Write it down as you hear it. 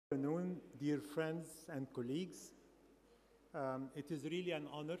Good afternoon, dear friends and colleagues. It is really an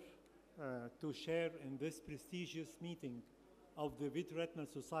honor to share in this prestigious meeting of the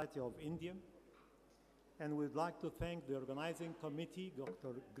Vitreoretinal Society of India. And we'd like to thank the organizing committee,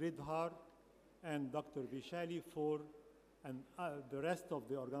 Dr. Gridhar and Dr. Vishali and the rest of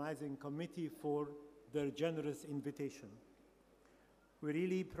the organizing committee for their generous invitation. We're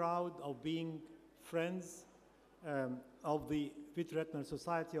really proud of being friends of the Vitreoretinal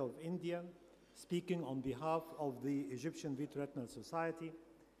Society of India, speaking on behalf of the Egyptian Vitreoretinal Society.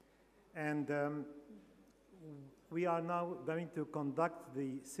 And we are now going to conduct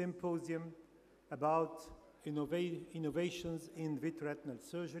the symposium about innovations in vitreoretinal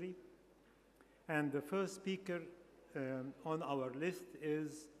surgery. And the first speaker on our list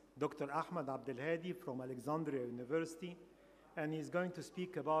is Dr. Ahmed Abdel from Alexandria University, and he's going to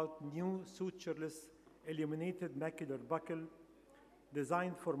speak about new suture-less illuminated macular buckle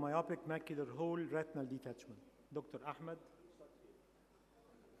designed for myopic macular hole retinal detachment. Dr. Ahmed.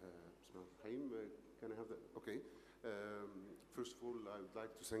 Can I have that? Okay. First of all, I would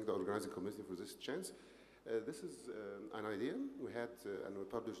like to thank the organizing committee for this chance. This is an idea we had, and we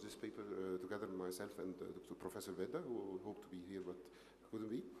published this paper together, myself and Dr. Professor Veda, who hoped to be here but couldn't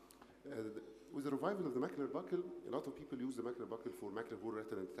be. With the revival of the macular buckle, a lot of people use the macular buckle for macular hole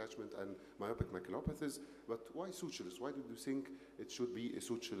retinal detachment and myopic maculopathies, but why sutureless? Why did you think it should be a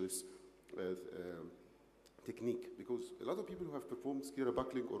sutureless technique? Because a lot of people who have performed sclera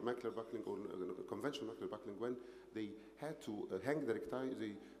buckling or macular buckling or conventional macular buckling, when they had to hang the recti,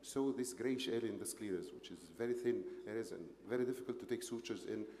 they saw this grayish area in the scleras, which is very thin areas and very difficult to take sutures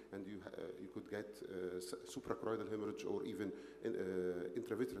in, and you could get suprachoroidal hemorrhage or even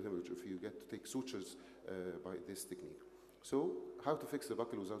intravitreal hemorrhage if you get to take sutures by this technique. So how to fix the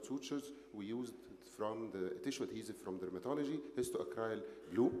buckle without sutures? We used from the tissue adhesive from dermatology, histoacryl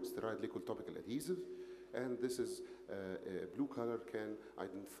blue, sterile liquid topical adhesive. And this is a blue color can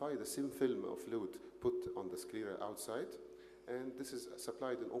identify the thin film of fluid put on the sclera outside. And this is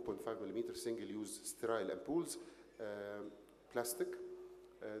supplied in 0.5 millimeter single-use sterile ampoules, plastic.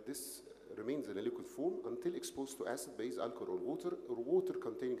 This remains in a liquid form until exposed to acid, base, alcohol, or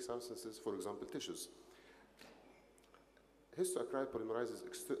water-containing substances, for example, tissues. Histoacryl polymerizes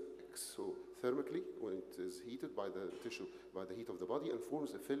exothermically when it is heated by the tissue, by the heat of the body, and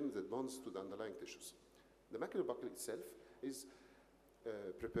forms a film that bonds to the underlying tissues. The macular buckle itself is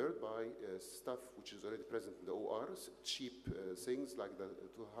prepared by stuff which is already present in the ORs, cheap things like the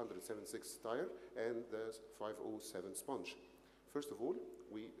 276 tire and the 507 sponge. First of all,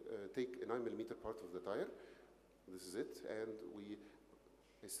 we take a 9 millimeter part of the tire. This is it, and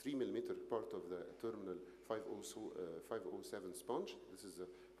a 3 millimeter part of the terminal 507 sponge. This is the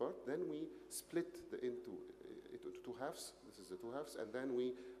part. Then we split into two halves. This is the two halves, and then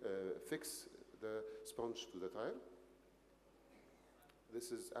we fix the sponge to the tire.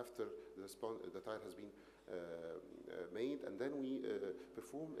 This is after the tire has been made, and then we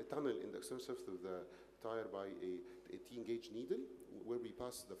perform a tunnel in the external surface of the tire by a 10-gauge needle, where we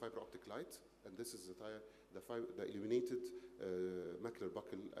pass the fiber optic light, and this is the tire, the illuminated macular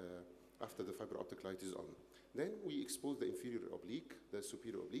buckle after the fiber optic light is on. Then we expose the inferior oblique, the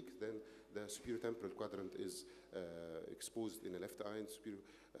superior oblique, then the superior temporal quadrant is exposed in the left eye, and superior,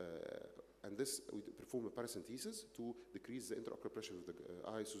 and this, we perform a paracentesis to decrease the intraocular pressure of the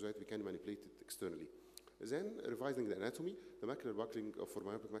eye so that we can manipulate it externally. Then, revising the anatomy, the macular buckling for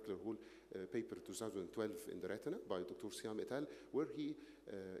myopic macular hole paper 2012 in the Retina by Dr. Siam et al., where he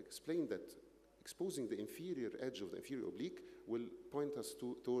explained that exposing the inferior edge of the inferior oblique will point us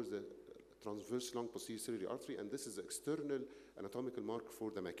towards the transverse long posterior ciliary artery, and this is the external anatomical mark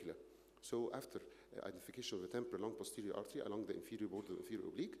for the macula. So after identification of the temporal long posterior artery along the inferior border of the inferior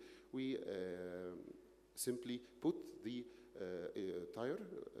oblique, we simply put the tire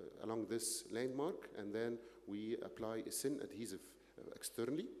along this landmark, and then we apply a thin adhesive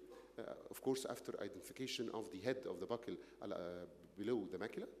externally. Of course, after identification of the head of the buckle below the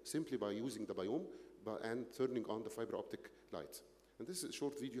macula, simply by using the biome and turning on the fiber optic light. And this is a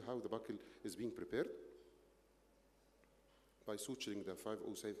short video how the buckle is being prepared by suturing the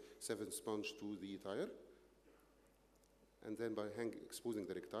 507 sponge to the tire, and then by exposing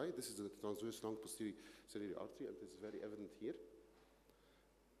the recti. This is the transverse long posterior ciliary artery, and this is very evident here.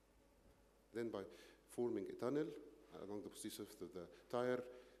 Then by forming a tunnel along the posterior surface of the tire,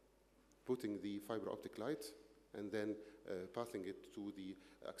 putting the fiber optic light, and then pathing it to the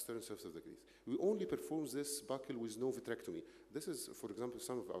external surface of the grease. We only perform this buckle with no vitrectomy. This is, for example,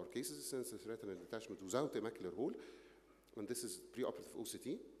 some of our cases, since it's retinal detachment without a macular hole, and this is preoperative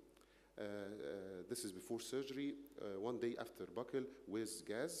OCT. This is before surgery, 1 day after buckle with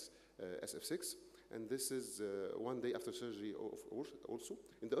gas, SF6. And this is 1 day after surgery also.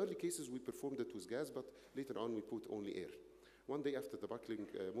 In the early cases, we performed it with gas, but later on, we put only air. 1 day after the buckling,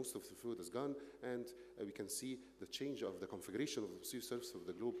 most of the fluid is gone, and we can see the change of the configuration of the posterior surface of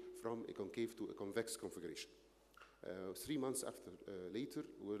the globe from a concave to a convex configuration. 3 months after later,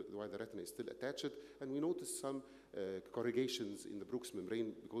 while the retina is still attached, and we notice some corrugations in the Brooks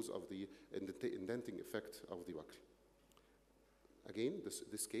membrane because of the indenting effect of the buckle. Again,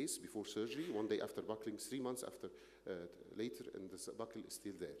 this case before surgery, 1 day after buckling, 3 months after later, and this buckle is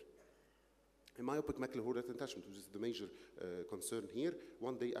still there. A myopic macular hole retinal detachment, which is the major concern here.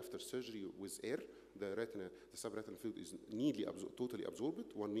 1 day after surgery with air, the retina, the subretinal fluid is nearly totally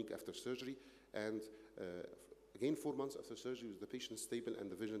absorbed. 1 week after surgery, and again 4 months after surgery, with the patient stable and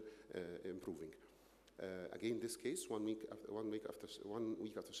the vision improving. Again, this case, 1 week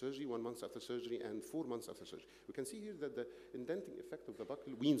after surgery, 1 month after surgery, and 4 months after surgery. We can see here that the indenting effect of the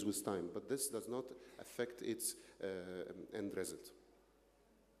buckle wanes with time, but this does not affect its end result.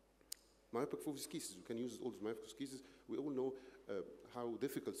 Myopic foveal schisis, we can use all the myopic schisis. We all know how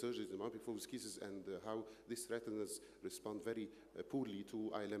difficult surgery is in myopic foveal schisis, and how these retinas respond very poorly to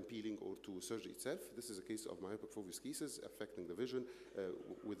ILM peeling or to surgery itself. This is a case of myopic foveal schisis affecting the vision.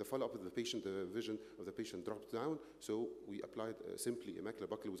 With the follow-up of the patient, the vision of the patient dropped down, so we applied simply a macular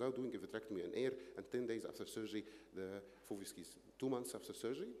buckle without doing a vitrectomy and air, and 10 days after surgery, the foveal schisis. 2 months after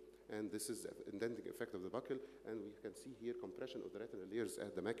surgery, and this is the indenting effect of the buckle, and we can see here compression of the retinal layers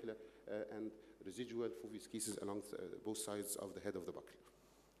at the macula and residual foveal schisis along both sides of the head of the buckle.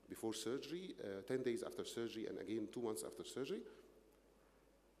 Before surgery, 10 days after surgery, and again 2 months after surgery.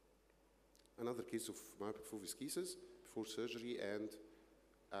 Another case of myopic foveal schisis before surgery and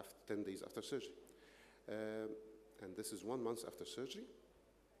after 10 days after surgery. And this is 1 month after surgery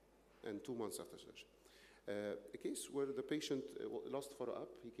and 2 months after surgery. A case where the patient lost follow-up.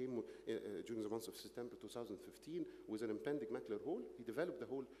 He came during the month of September 2015 with an impending macular hole. He developed the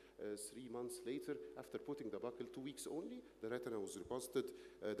hole 3 months later after putting the buckle, 2 weeks only. The retina was reposited.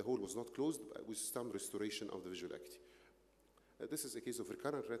 The hole was not closed with some restoration of the visual acuity. This is a case of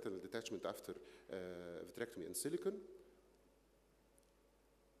recurrent retinal detachment after vitrectomy and silicone.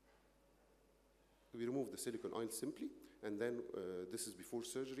 We remove the silicone oil simply, and then this is before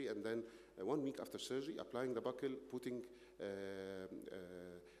surgery, and then 1 week after surgery, applying the buckle, putting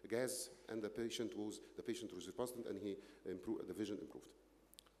gas, and the patient was reposited, and the vision improved.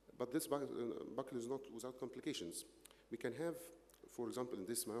 But this buckle is not without complications. We can have, for example, in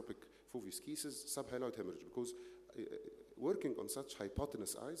this myopic foveal schisis, subhyaloid hemorrhage, because working on such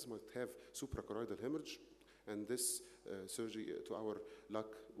hypotenuse eyes might have suprachoroidal hemorrhage. And this surgery, to our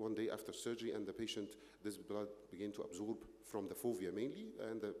luck, 1 day after surgery, and the patient, this blood began to absorb from the fovea mainly,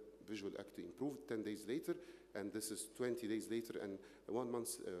 and the visual acuity improved 10 days later, and this is 20 days later, and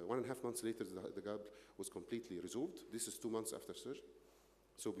 1.5 months later, the gap was completely resolved. This is 2 months after surgery.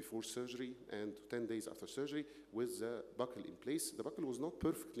 So before surgery and 10 days after surgery with the buckle in place. The buckle was not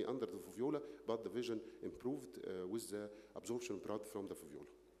perfectly under the foveola, but the vision improved with the absorption of blood from the foveola.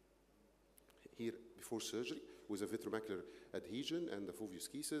 Here, before surgery, with a vitromacular adhesion and the foveal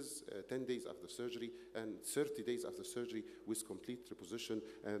schisis, 10 days after surgery and 30 days after surgery with complete reposition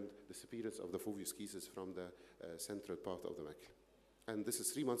and disappearance of the foveal schisis from the central part of the macula. And this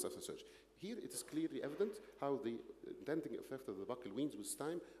is 3 months after surgery. Here, it is clearly evident how the denting effect of the buckle wanes with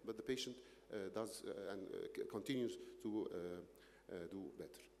time, but the patient continues to do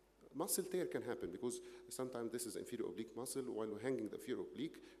better. Muscle tear can happen because sometimes this is inferior oblique muscle. While we're hanging the inferior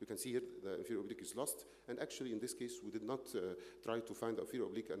oblique, you can see here the inferior oblique is lost. And actually, in this case, we did not try to find the inferior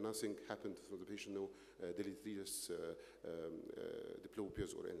oblique, and nothing happened for the patient, no deleterious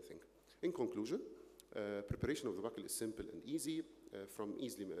diplopia or anything. In conclusion, preparation of the buckle is simple and easy from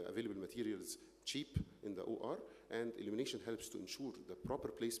easily available materials, cheap in the OR, and illumination helps to ensure the proper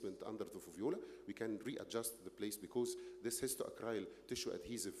placement under the foveola. We can readjust the place because this histoacryl tissue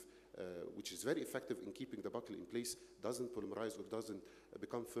adhesive, which is very effective in keeping the buckle in place, doesn't polymerize or doesn't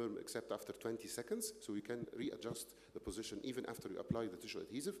become firm except after 20 seconds. So you can readjust the position even after you apply the tissue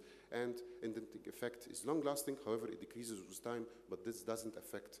adhesive. And indenting effect is long-lasting. However, it decreases with time, but this doesn't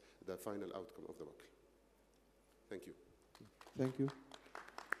affect the final outcome of the buckle. Thank you. Thank you.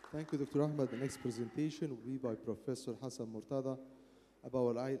 Thank you, Dr. Ahmed. The next presentation will be by Professor Hassan Mortada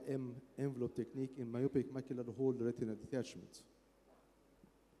about ILM envelope technique in myopic macular hole retinal detachment.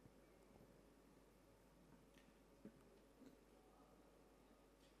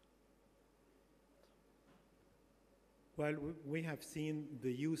 Well, we have seen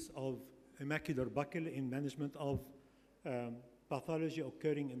the use of a macular buckle in management of pathology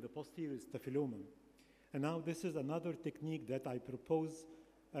occurring in the posterior staphyloma. And now this is another technique that I propose,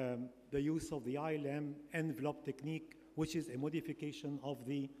 the use of the ILM envelope technique, which is a modification of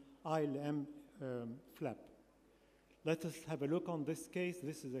the ILM flap. Let us have a look on this case.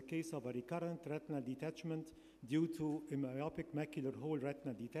 This is a case of a recurrent retinal detachment due to a myopic macular hole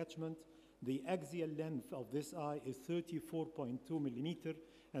retinal detachment. The axial length of this eye is 34.2 millimeter,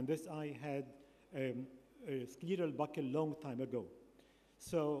 and this eye had a scleral buckle long time ago.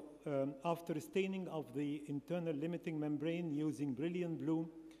 So after staining of the internal limiting membrane using brilliant blue,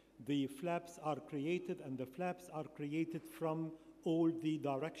 the flaps are created, and the flaps are created from all the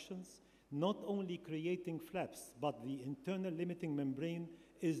directions, not only creating flaps, but the internal limiting membrane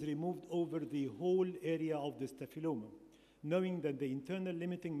is removed over the whole area of the staphyloma, knowing that the internal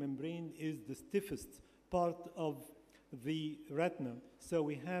limiting membrane is the stiffest part of the retina. So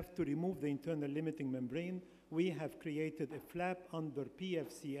we have to remove the internal limiting membrane. We have created a flap under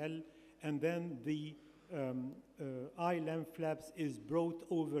PFCL, and then the ILM flaps is brought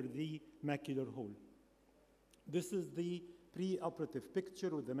over the macular hole. This is the pre-operative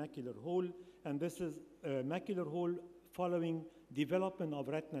picture with the macular hole, and this is a macular hole following development of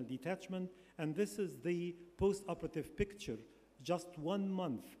retinal detachment, and this is the post-operative picture just 1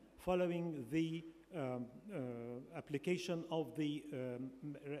 month following the application of the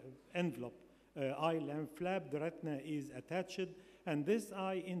envelope ILM flap. The retina is attached, and this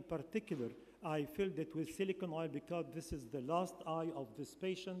eye in particular, I filled it with silicone oil because this is the last eye of this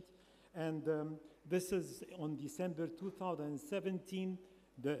patient, and this is on December 2017.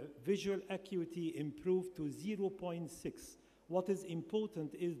 The visual acuity improved to 0.6. What is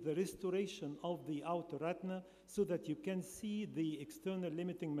important is the restoration of the outer retina so that you can see the external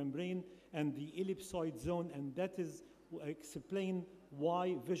limiting membrane and the ellipsoid zone, and that is explain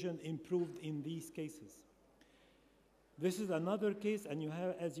why vision improved in these cases. This is another case, and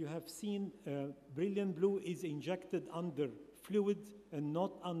as you have seen, brilliant blue is injected under fluid and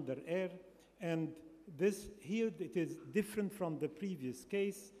not under air, and this here it is different from the previous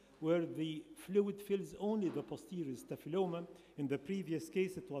case where the fluid fills only the posterior staphyloma. In the previous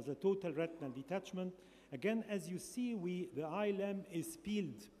case, it was a total retinal detachment. Again, as you see, the ILM is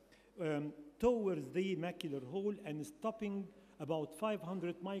peeled towards the macular hole and stopping about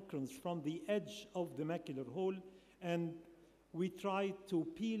 500 microns from the edge of the macular hole, and we try to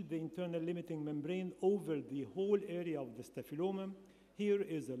peel the internal limiting membrane over the whole area of the staphyloma. Here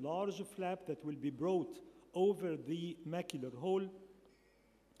is a large flap that will be brought over the macular hole.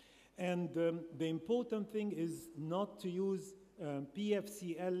 And the important thing is not to use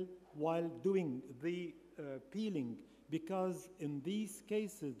PFCL while doing the peeling, because in these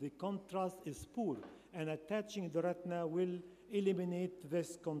cases the contrast is poor, and attaching the retina will eliminate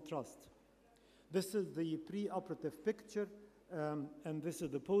this contrast. This is the pre-operative picture, and this is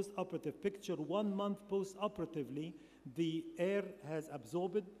the post-operative picture. 1 month post-operatively, the air has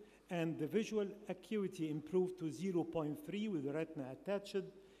absorbed, and the visual acuity improved to 0.3 with the retina attached.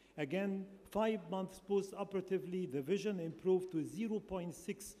 Again, 5 months post-operatively, the vision improved to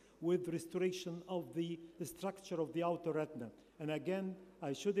 0.6 with restoration of the structure of the outer retina. And again,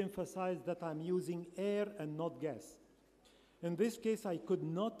 I should emphasize that I'm using air and not gas. In this case, I could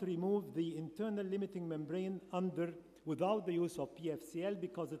not remove the internal limiting membrane without the use of PFCL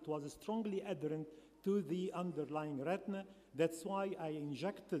because it was strongly adherent to the underlying retina. That's why I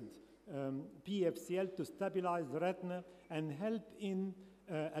injected PFCL to stabilize the retina and help in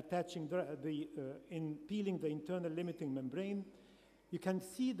attaching in peeling the internal limiting membrane. You can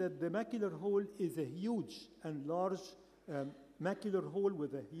see that the macular hole is a huge and large macular hole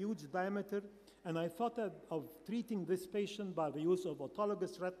with a huge diameter, and I thought of treating this patient by the use of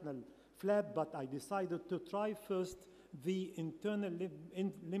autologous retinal flap, but I decided to try first the internal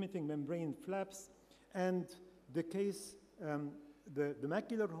limiting membrane flaps, and the case, the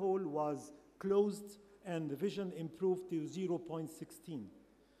macular hole was closed and the vision improved to 0.16.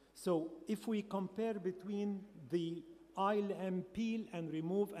 So if we compare between the ILM peel and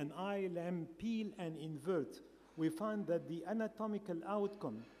remove and ILM peel and invert, we find that the anatomical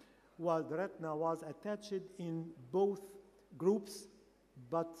outcome was the retina was attached in both groups,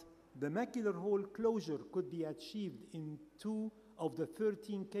 but the macular hole closure could be achieved in 2 of the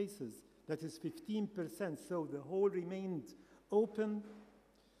 13 cases, that is 15%. So the hole remained open,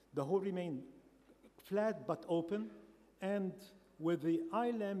 the hole remained flat but open, and with the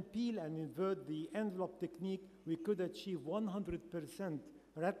ILM peel and invert the envelope technique, we could achieve 100%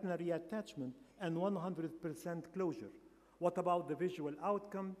 retinal reattachment and 100% closure. What about the visual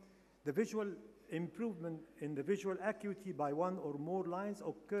outcome? The visual improvement in the visual acuity by 1 or more lines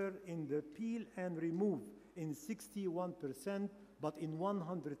occur in the peel and remove in 61%, but in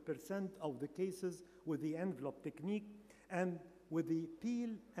 100% of the cases with the envelope technique. And with the peel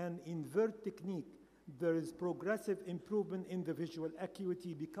and invert technique, there is progressive improvement in the visual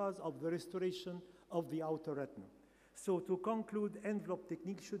acuity because of the restoration of the outer retina. So to conclude, envelope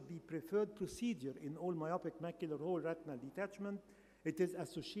technique should be preferred procedure in all myopic macular hole retinal detachment. It is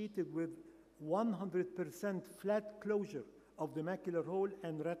associated with 100% flat closure of the macular hole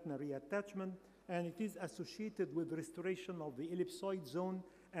and retina reattachment, and it is associated with restoration of the ellipsoid zone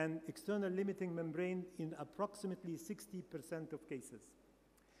and external limiting membrane in approximately 60% of cases.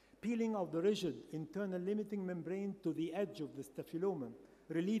 Peeling of the rigid internal limiting membrane to the edge of the staphyloma,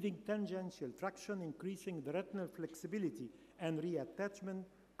 relieving tangential traction, increasing the retinal flexibility and reattachment,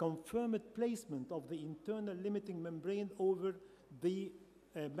 confirmed placement of the internal limiting membrane over the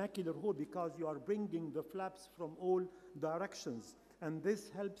macular hole because you are bringing the flaps from all directions. And this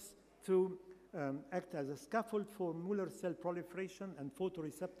helps to act as a scaffold for Muller cell proliferation and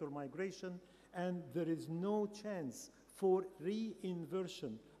photoreceptor migration, and there is no chance for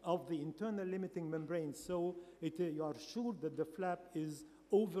reinversion of the internal limiting membrane. So you are sure that the flap is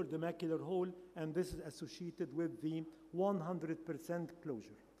over the macular hole, and this is associated with the 100% closure.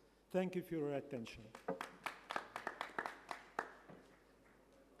 Thank you for your attention.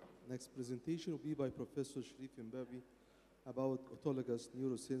 Next presentation will be by Professor SherifEmbabi about autologous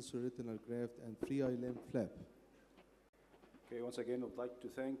neurosensory retinal graft and free ILM flap. Okay, once again, I would like to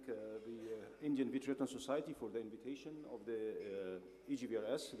thank the Indian Vitreoretinal Society for the invitation of the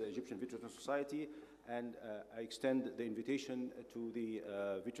EGVRS, the Egyptian Vitreoretinal Society, and I extend the invitation to the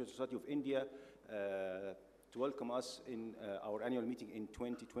Vitreoretinal Society of India to welcome us in our annual meeting in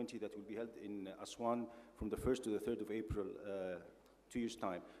 2020 that will be held in Aswan from the 1st to the 3rd of April, 2 years'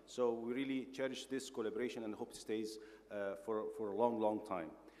 time. So we really cherish this collaboration and hope it stays for a long, long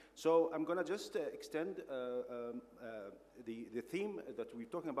time. So I'm going to just extend the theme that we're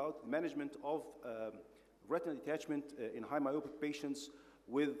talking about, management of retinal detachment in high myopic patients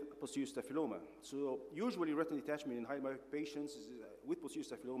with posterior staphyloma. So usually retinal detachment in high myopic patients with posterior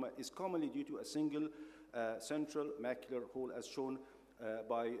staphyloma is commonly due to a single central macular hole as shown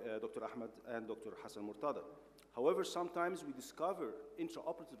by Dr. Ahmed and Dr. Hassan Mortada. However, sometimes we discover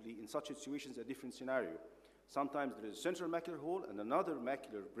intraoperatively in such situations a different scenario. Sometimes there is a central macular hole and another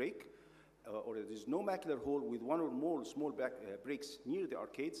macular break, or there is no macular hole with one or more small breaks near the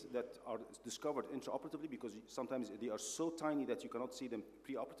arcades that are discovered intraoperatively because sometimes they are so tiny that you cannot see them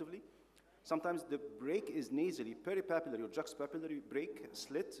preoperatively. Sometimes the break is nasally, peripapillary or juxtapapillary break,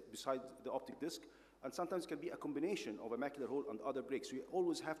 slit beside the optic disc, and sometimes it can be a combination of a macular hole and other breaks. So you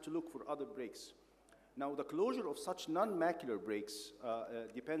always have to look for other breaks. Now, the closure of such non-macular breaks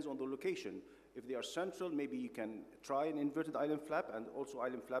depends on the location. If they are central, maybe you can try an inverted ILM flap, and also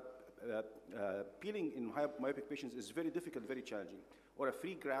ILM flap peeling in myopic patients is very difficult, very challenging. Or a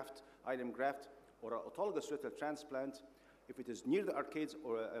free graft, ILM graft, or an autologous retinal transplant. If it is near the arcades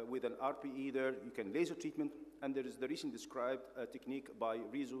or with an RPE there, you can laser treatment, and there is the recently described technique by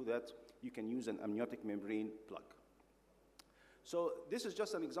Rizu that you can use an amniotic membrane plug. So this is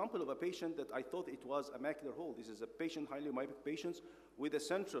just an example of a patient that I thought it was a macular hole. This is a patient, highly myopic patient, with a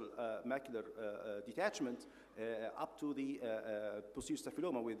central macular detachment up to the posterior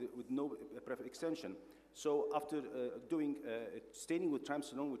staphyloma with no peripheral extension. So after doing staining with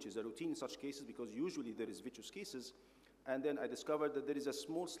triamcinolone, which is a routine in such cases because usually there is vitreous cases, and then I discovered that there is a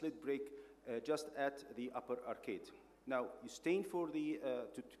small slit break just at the upper arcade. Now, you stain for the,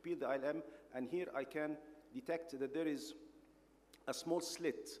 to peel the ILM, and here I can detect that there is a small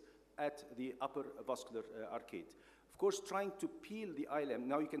slit at the upper vascular arcade. Of course, trying to peel the ILM,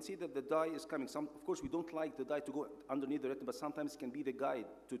 now you can see that the dye is coming. Of course, we don't like the dye to go underneath the retina, but sometimes it can be the guide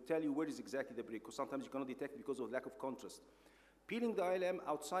to tell you where is exactly the break, because sometimes you cannot detect because of lack of contrast. Peeling the ILM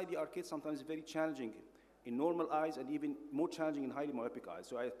outside the arcade sometimes is very challenging in normal eyes and even more challenging in highly myopic eyes.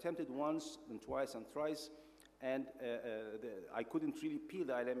 So I attempted once and twice and thrice, and I couldn't really peel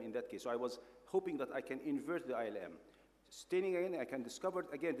the ILM in that case. So I was hoping that I can invert the ILM. Staining again, I can discover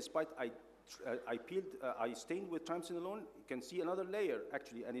again, despite I stained with triamcinolone, you can see another layer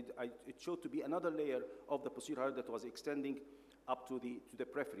actually, and it showed to be another layer of the posterior hyoid that was extending up to the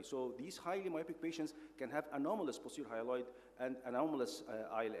periphery. So these highly myopic patients can have anomalous posterior hyaloid and anomalous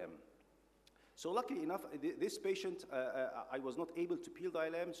ILM. So luckily enough, this patient, I was not able to peel the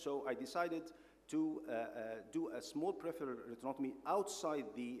ILM, so I decided to do a small peripheral retinotomy outside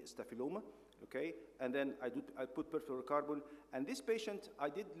the staphyloma. Okay, and then I put peripheral carbon, and this patient, I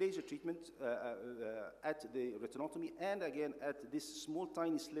did laser treatment at the retinotomy and again at this small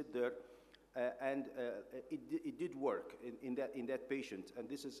tiny slit there It did work in that patient, and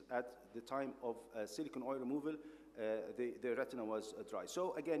this is at the time of silicone oil removal. The retina was dry.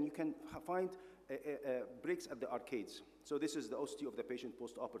 So again, you can find breaks at the arcades. So this is the OCT of the patient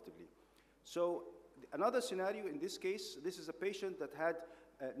post-operatively. So another scenario in this case, this is a patient that had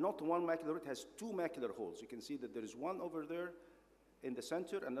not one macular, it has two macular holes. You can see that there is one over there in the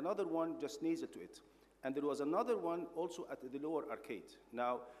center and another one just nasal to it. And there was another one also at the lower arcade.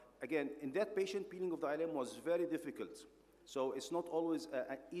 Now, again, in that patient, peeling of the ILM was very difficult. So it's not always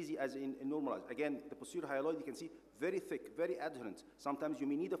easy as in normalized. Again, the posterior hyaloid, you can see, very thick, very adherent. Sometimes you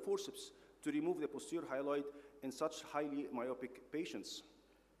may need a forceps to remove the posterior hyaloid in such highly myopic patients.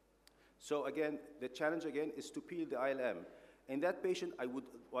 So again, the challenge again is to peel the ILM. In that patient, I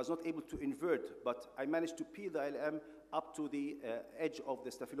was not able to invert, but I managed to peel the ILM up to the edge of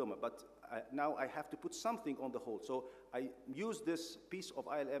the staphyloma. But now I have to put something on the hole. So I used this piece of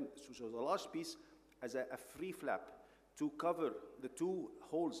ILM, which was a large piece, as a free flap to cover the two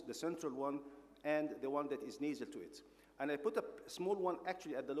holes, the central one and the one that is nasal to it. And I put a small one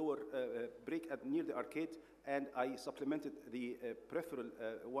actually at the lower break near the arcade, and I supplemented the peripheral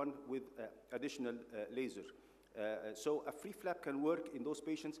one with additional laser. So a free flap can work in those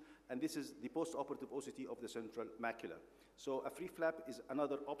patients, and this is the post-operative OCT of the central macula. So a free flap is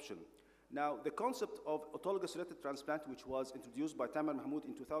another option. Now, the concept of autologous retinal transplant, which was introduced by Tamer Mahmoud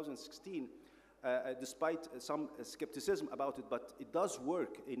in 2016, despite some skepticism about it, but it does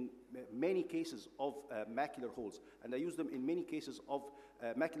work in many cases of macular holes. And I use them in many cases of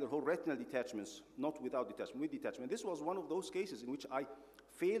macular hole retinal detachments, not without detachment, with detachment. This was one of those cases in which I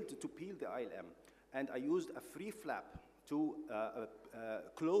failed to peel the ILM. And I used a free flap to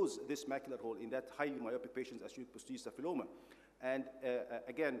close this macular hole in that highly myopic patient acute posterior staphyloma. And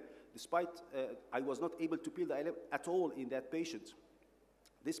again, despite I was not able to peel the ILM at all in that patient,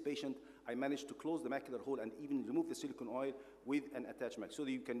 this patient, I managed to close the macular hole and even remove the silicone oil with an attachment. So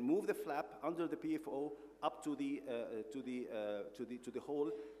that you can move the flap under the PFO up to the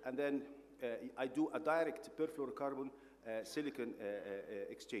hole, and then I do a direct perfluorocarbon silicone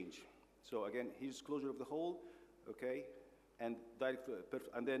exchange. So again, here's closure of the hole, okay, and direct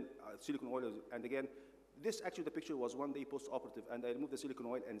and then silicone oil. And again, this actually the picture was 1 day post-operative, and I removed the silicone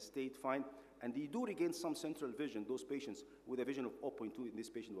oil and stayed fine. And they do regain some central vision, those patients with a vision of 0.2 in this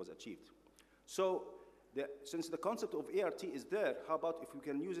patient was achieved. So since the concept of ART is there, how about if we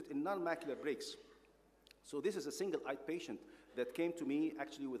can use it in non-macular breaks? So this is a single-eyed patient that came to me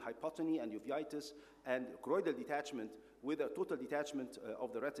actually with hypotony and uveitis and choroidal detachment with a total detachment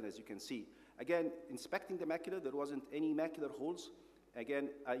of the retina, as you can see. Again, inspecting the macula, there wasn't any macular holes. Again,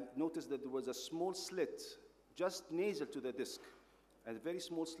 I noticed that there was a small slit, just nasal to the disc, a very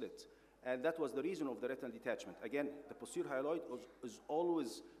small slit. And that was the reason of the retinal detachment. Again, the posterior hyaloid is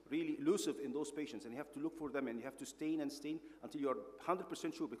always really elusive in those patients, and you have to look for them, and you have to stain and stain until you're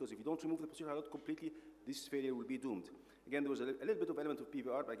 100% sure, because if you don't remove the posterior hyaloid completely, this failure will be doomed. Again, there was a little bit of element of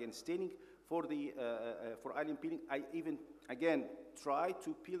PVR, but again, staining for the for ILM peeling, I even, again, try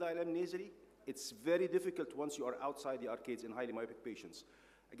to peel the ILM nasally. It's very difficult once you are outside the arcades in highly myopic patients.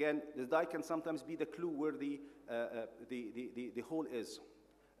 Again, the dye can sometimes be the clue where the hole is.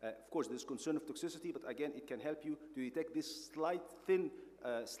 Of course, there's concern of toxicity, but again, it can help you to detect these slight, thin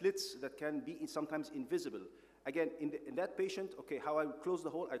slits that can be sometimes invisible. Again, in that patient, okay, how I close the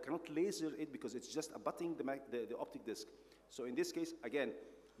hole, I cannot laser it because it's just abutting the optic disc. So in this case, again,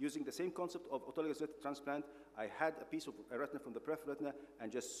 using the same concept of autologous retinal transplant, I had a piece of retina from the peripheral retina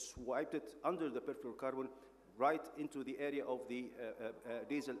and just swiped it under the perfluorocarbon right into the area of the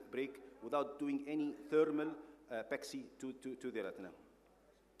nasal break without doing any thermal pexy to the retina.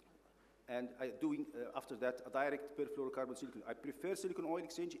 And doing, after that, a direct perfluorocarbon silicone. I prefer silicone oil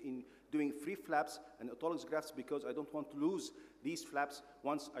exchange in doing free flaps and autologous grafts because I don't want to lose these flaps.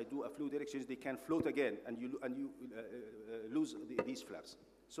 Once I do a fluid air exchange, they can float again, and you lose these flaps.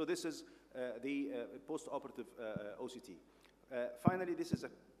 So this is the post-operative OCT. Finally, this is a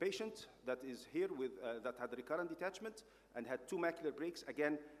patient that is here with, that had recurrent detachment and had 2 macular breaks.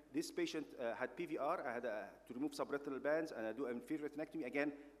 Again, this patient had PVR. I had to remove subretinal bands and I do inferior retinectomy.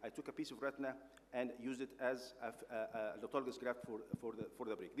 Again, I took a piece of retina and used it as an autologous graft for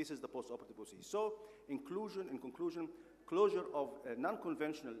the break. This is the post-operative OCT. So, in conclusion, closure of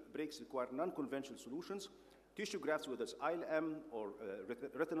non-conventional breaks require non-conventional solutions. Tissue grafts, whether it's ILM or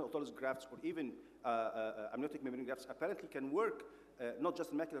retinal autologous grafts or even amniotic membrane grafts, apparently can work not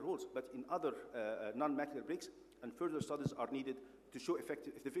just in macular holes, but in other non-macular breaks, and further studies are needed to show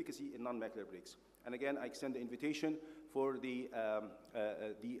efficacy in non-macular breaks. And again, I extend the invitation for the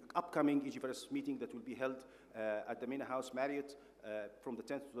upcoming EGVRS meeting that will be held at the Mena House Marriott from the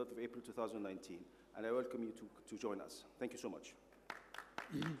 10th to 12th of April 2019. And I welcome you to join us. Thank you so much.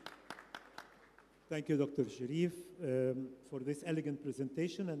 Thank you, Dr. Sherif, for this elegant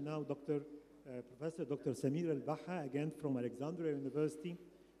presentation. And now Professor Dr. Samir El Baha, again from Alexandria University,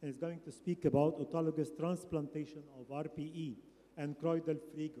 is going to speak about autologous transplantation of RPE and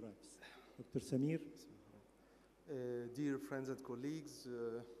choroidal-free grafts. Dr. Samir. Dear friends and colleagues,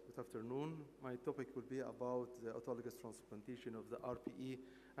 good afternoon. My topic will be about the autologous transplantation of the RPE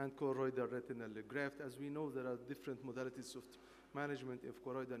and choroidal retinal graft. As we know, there are different modalities of management of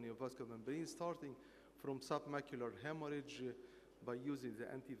choroidal neovascular membrane, starting from submacular hemorrhage by using the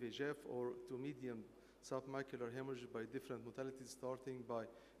anti-VEGF, or to medium submacular hemorrhage by different modalities, starting by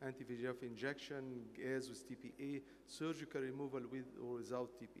anti-VEGF injection, gas with TPA, surgical removal with or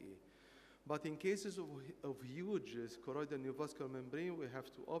without TPA. But in cases of huge choroidal neovascular membrane, we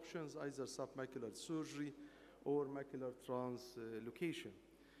have two options, either submacular surgery or macular translocation.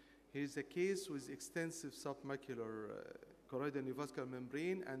 Here's a case with extensive submacular choroidal neovascular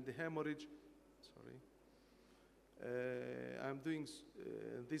membrane and the hemorrhage. I'm doing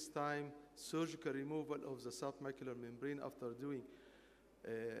this time surgical removal of the submacular membrane after doing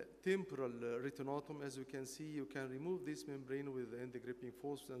temporal retinotomy. As you can see, you can remove this membrane with the end-gripping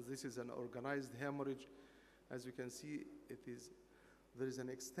force, and this is an organized hemorrhage. As you can see, there is an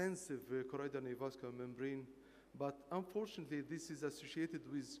extensive choroidal neovascular membrane, but unfortunately, this is associated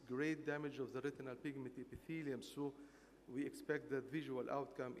with great damage of the retinal pigment epithelium, so we expect that visual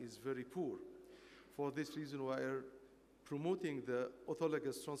outcome is very poor. For this reason, we are promoting the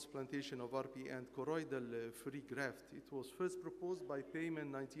autologous transplantation of RPE and choroidal-free graft. It was first proposed by Payman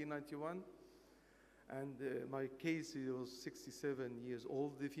in 1991, and my case was 67 years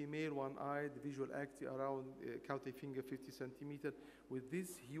old, the female, one-eyed, visual acuity around counting finger 50 centimeter, with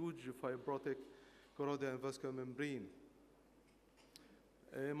this huge fibrotic choroidal vascular membrane.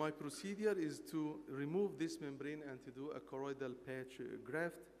 My procedure is to remove this membrane and to do a choroidal patch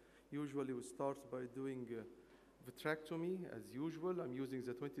graft. Usually we start by doing vitrectomy as usual. I'm using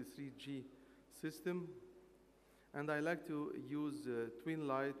the 23G system. And I like to use twin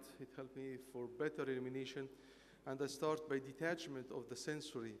light. It helps me for better illumination. And I start by detachment of the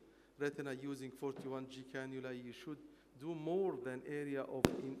sensory retina using 41G cannula. You should do more than area of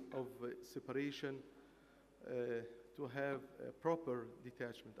separation to have a proper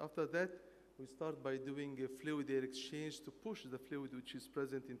detachment. After that, we start by doing a fluid air exchange to push the fluid which is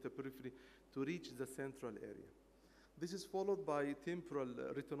present in the periphery to reach the central area. This is followed by temporal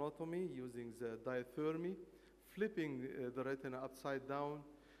retinotomy using the diathermy, flipping the retina upside down,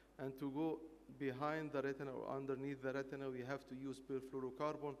 and to go behind the retina or underneath the retina, we have to use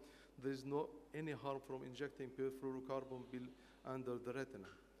perfluorocarbon. There is no any harm from injecting perfluorocarbon under the retina.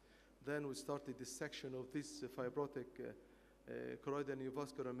 Then we start the dissection of this fibrotic choroidal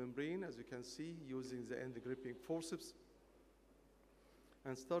neovascular membrane, as you can see, using the end-gripping forceps,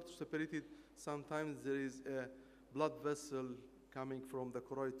 and start to separate it. Sometimes there is a blood vessel coming from the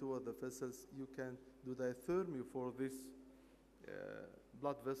choroid toward the vessels. You can do diathermy for this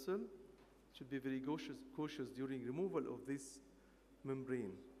blood vessel. Should be very cautious during removal of this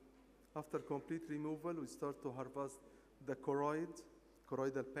membrane. After complete removal, we start to harvest the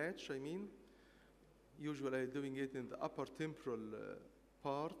choroidal patch, Usually I'm doing it in the upper temporal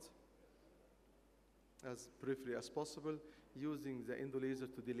part as periphery as possible, using the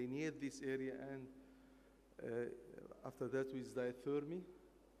endolaser to delineate this area, and after that with diathermy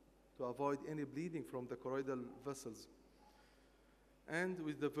to avoid any bleeding from the choroidal vessels. And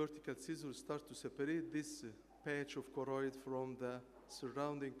with the vertical scissors, start to separate this patch of choroid from the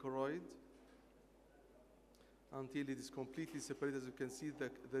surrounding choroid until it is completely separated. As you can see,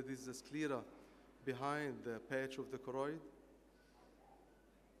 that is the sclera behind the patch of the choroid.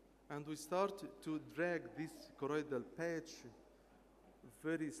 And we start to drag this choroidal patch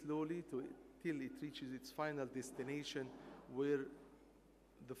very slowly till it reaches its final destination where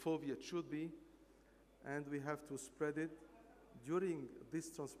the fovea should be, and we have to spread it. During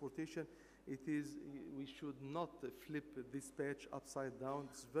this transportation, we should not flip this patch upside down.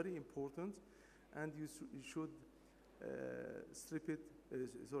 It's very important, and you should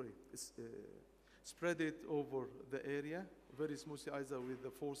spread it over the area very smoothly, either with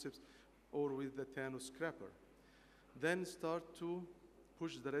the forceps or with the Thanos scraper. Then start to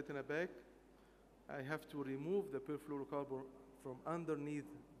push the retina back. I have to remove the perfluorocarbon from underneath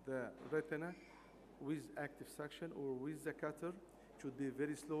the retina with active suction or with the cutter. It should be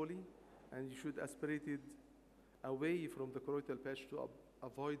very slowly, and you should aspirate it away from the choroidal patch to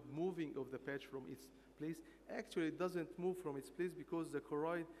avoid moving of the patch from its place. Actually, it doesn't move from its place because the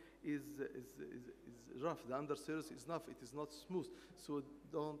choroid is rough. The undersurface is rough. It is not smooth, so it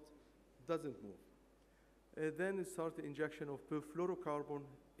doesn't move. Then it starts the injection of perfluorocarbon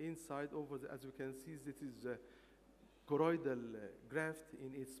inside over the, as you can see, this is a choroidal graft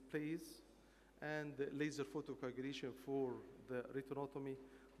in its place, and laser photocoagulation for the retinotomy.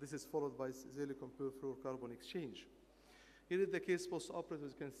 This is followed by silicone perfluorocarbon exchange. Here is the case post-operative.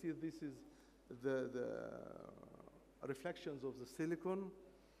 As you can see, this is the reflections of the silicone.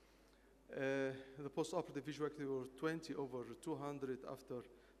 The post-operative visual acuity were 20/200 after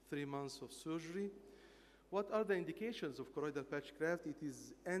 3 months of surgery. What are the indications of choroidal patch graft? It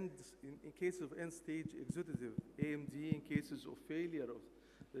is in cases of end-stage exudative AMD, in cases of failure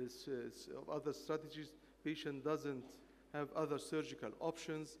of other strategies, patient doesn't have other surgical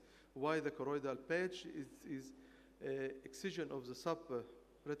options. Why the choroidal patch is excision of the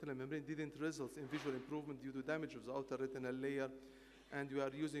subretinal membrane didn't result in visual improvement due to damage of the outer retinal layer, and we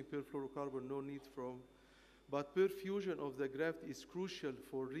are using perfluorocarbon, no need from. But perfusion of the graft is crucial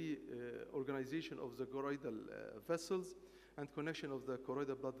for reorganization of the choroidal vessels and connection of the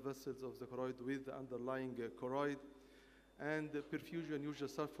choroidal blood vessels of the choroid with the underlying choroid. And the perfusion usually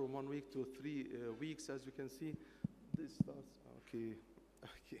starts from 1 week to 3 weeks. As you can see, this starts, okay.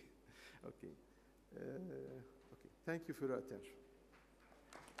 Thank you for your attention.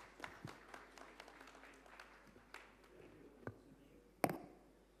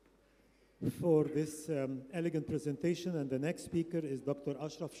 For this elegant presentation, and the next speaker is Dr.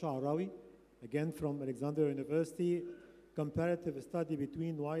 Ashraf Sha'arawi, again from Alexandria University, comparative study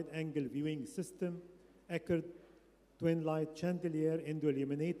between wide-angle viewing system, Eckardt, twin light chandelier,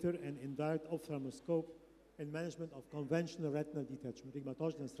 Illuminated, and indirect ophthalmoscope in management of conventional retinal detachment,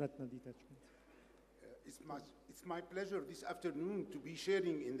 rheumatogenic retinal detachment. It's my pleasure this afternoon to be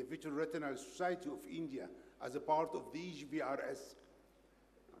sharing in the Vitreoretinal Society of India as a part of the VRS.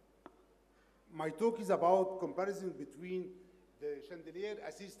 My talk is about comparison between the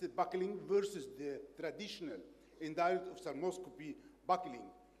chandelier-assisted buckling versus the traditional indirect ophthalmoscopy buckling.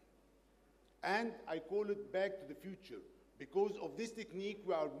 And I call it back to the future. Because of this technique,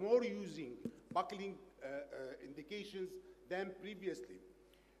 we are more using buckling indications than previously.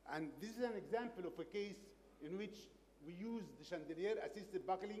 And this is an example of a case in which we use the chandelier-assisted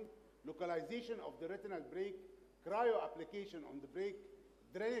buckling, localization of the retinal break, cryo-application on the break,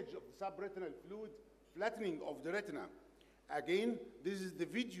 drainage of the subretinal fluid, flattening of the retina. Again, this is the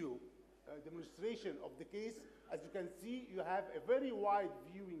video demonstration of the case. As you can see, you have a very wide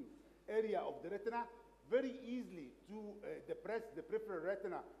viewing area of the retina, very easily to depress the peripheral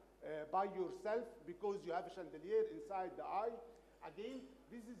retina by yourself because you have a chandelier inside the eye. Again,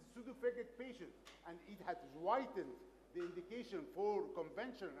 this is a pseudophakic patient, and it has whitened the indication for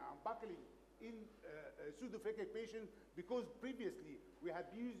conventional unbuckling in pseudophakic patient because previously we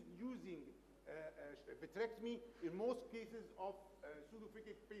had been using vitrectomy in most cases of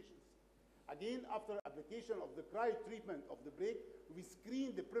pseudophakic patients. Again, after application of the cryo treatment of the break, we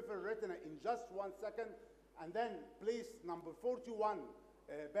screen the peripheral retina in just 1 second and then place number 41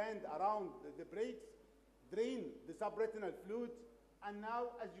 band around the breaks, drain the subretinal fluid, and now,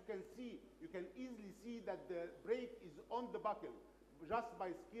 as you can see, you can easily see that the break is on the buccal just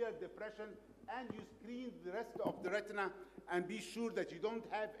by scale depression, and you screen the rest of the retina and be sure that you don't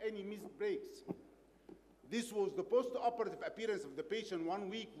have any missed breaks. This was the post-operative appearance of the patient 1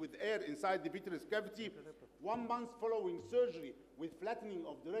 week with air inside the vitreous cavity, 1 month following surgery with flattening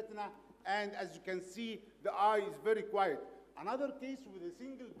of the retina, and as you can see, the eye is very quiet. Another case with a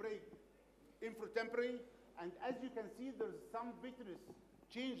single break infratemporary, and as you can see, there's some vitreous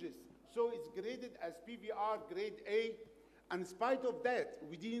changes, so it's graded as PVR grade A. And in spite of that,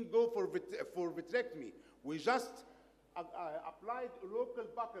 we didn't go for vitrectomy. We just applied a local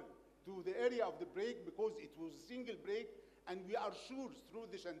buckle to the area of the break because it was a single break, and we are sure through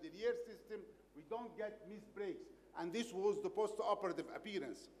the chandelier system we don't get missed breaks. And this was the post-operative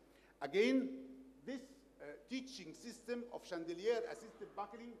appearance. Again, this teaching system of chandelier-assisted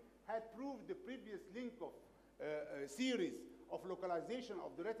buckling had proved the previous link of series of localization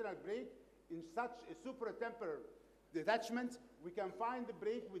of the retinal break in such a supratemporal detachment. We can find the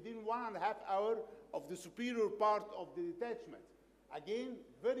break within 1.5 hours of the superior part of the detachment. Again,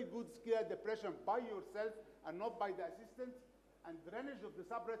 very good scale depression by yourself and not by the assistant, and drainage of the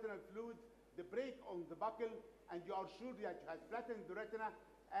subretinal fluid, the break on the buccal, and you are sure that you have flattened the retina,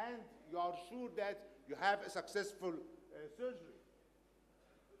 and you are sure that you have a successful surgery.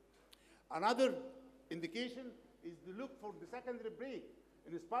 Another indication is to look for the secondary break.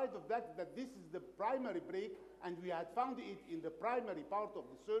 In spite of that this is the primary break, and we had found it in the primary part of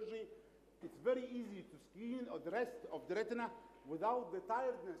the surgery, it's very easy to screen the rest of the retina without the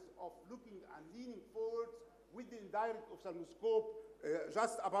tiredness of looking and leaning forwards with the indirect ophthalmoscope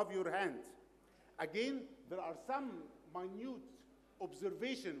just above your hand. Again, there are some minute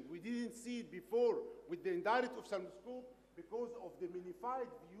observation we didn't see before with the indirect ophthalmoscope because of the magnified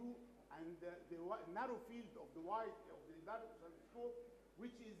view and the narrow field of the wide of the indirect ophthalmoscope,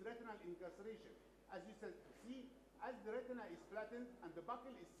 which is retinal incarceration. As you said, see, as the retina is flattened and the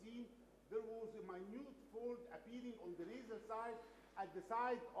buccal is seen, there was a minute fold appearing on the nasal side at the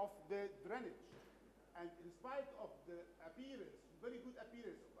side of the drainage. And in spite of the appearance, very good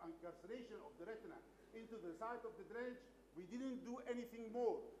appearance of incarceration of the retina into the side of the drainage, we didn't do anything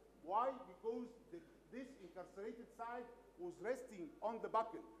more. Why? Because this incarcerated side was resting on the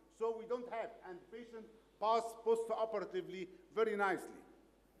buccal. So we don't have, and the patient passed post-operatively very nicely.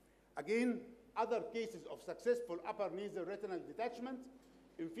 Again, other cases of successful upper nasal retinal detachment,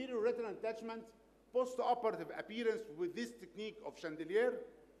 inferior retinal detachment, post-operative appearance with this technique of chandelier.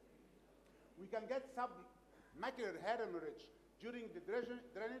 We can get submacular hemorrhage during the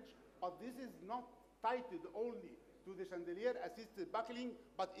drainage, but this is not tied only to the chandelier-assisted buckling,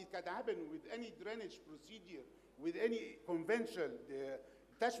 but it can happen with any drainage procedure, with any conventional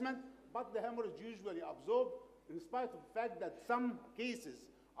detachment, but the hemorrhage usually absorbed, in spite of the fact that some cases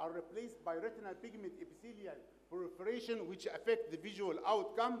are replaced by retinal pigment epithelial proliferation, which affect the visual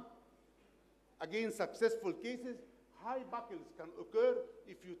outcome. Again, successful cases. High buckles can occur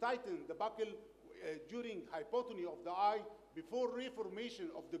if you tighten the buckle during hypotony of the eye before reformation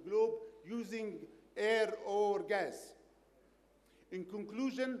of the globe using air or gas. In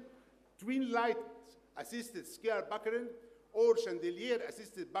conclusion, twin light-assisted scar buckling or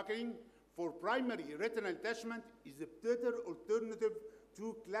chandelier-assisted buckling for primary retinal detachment is a better alternative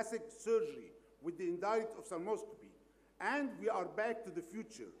to classic surgery with the indirect ophthalmoscopy. And we are back to the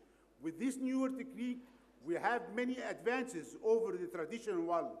future. With this newer technique, we have many advances over the traditional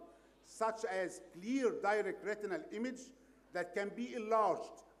one, such as clear direct retinal image that can be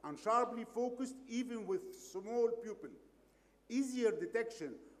enlarged and sharply focused even with small pupil. Easier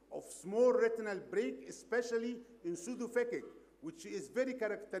detection of small retinal break, especially in pseudophakic, which is very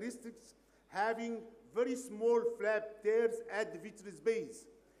characteristic, having very small flap tears at the vitreous base.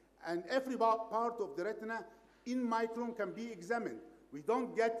 And every part of the retina in micron can be examined. We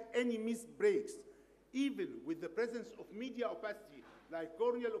don't get any missed breaks. Even with the presence of media opacity, like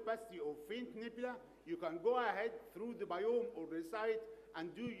corneal opacity or faint nebula, you can go ahead through the biome or the site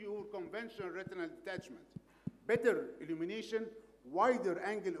and do your conventional retinal detachment. Better illumination, wider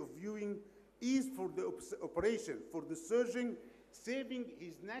angle of viewing, ease for the operation, for the surgeon, saving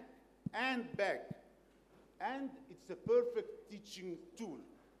his neck and back. And it's a perfect teaching tool.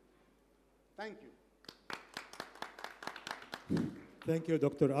 Thank you. Thank you,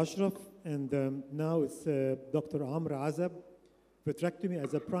 Dr. Ashraf. And now it's Dr. Amr Azab, vitrectomy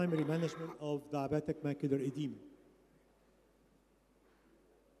as a primary management of diabetic macular edema.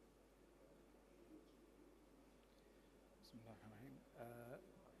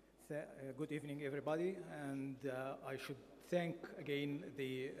 Good evening, everybody, and I should thank again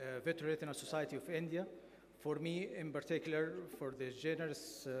the Vitreoretinal Society of India, for me in particular, for this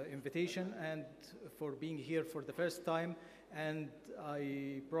generous invitation and for being here for the first time, and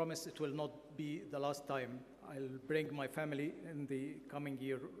I promise it will not be the last time. I'll bring my family in the coming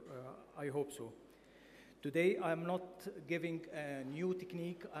year, I hope so. Today, I'm not giving a new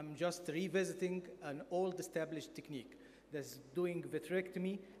technique, I'm just revisiting an old established technique. That's doing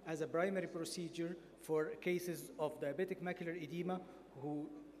vitrectomy as a primary procedure for cases of diabetic macular edema who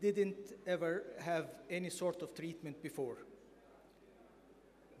didn't ever have any sort of treatment before.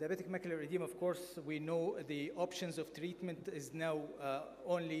 Diabetic macular edema, of course, we know the options of treatment is now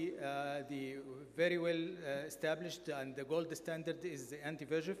only the very well established, and the gold standard is the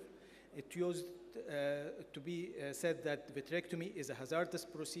anti-VEGF. It used to be said that vitrectomy is a hazardous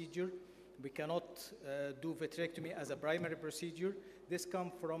procedure. We cannot do vitrectomy as a primary procedure. This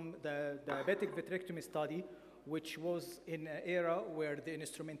comes from the diabetic vitrectomy study, which was in an era where the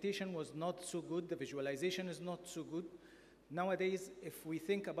instrumentation was not so good, the visualization is not so good. Nowadays, if we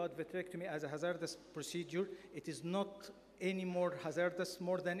think about vitrectomy as a hazardous procedure, it is not any more hazardous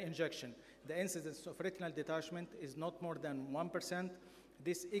more than injection. The incidence of retinal detachment is not more than 1%.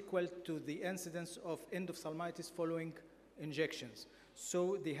 This equal to the incidence of endophthalmitis following injections.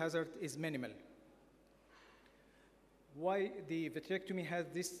 So the hazard is minimal. Why the vitrectomy has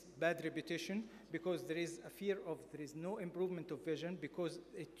this bad reputation? Because there is a fear of there is no improvement of vision, because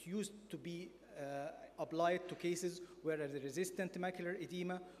it used to be applied to cases where there is resistant macular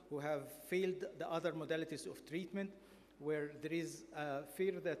edema who have failed the other modalities of treatment, where there is a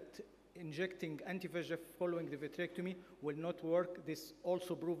fear that injecting anti-VEGF following the vitrectomy will not work. This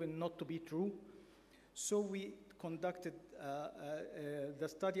also proven not to be true. So we conducted the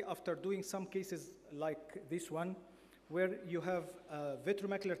study after doing some cases like this one, where you have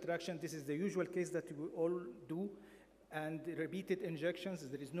vitreomacular traction. This is the usual case that we all do, and repeated injections.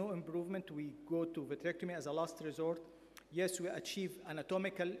 There is no improvement. We go to vitrectomy as a last resort. Yes, we achieve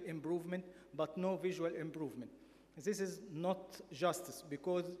anatomical improvement, but no visual improvement. This is not justice,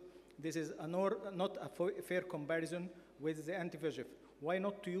 because this is not a fair comparison with the anti-VEGF. Why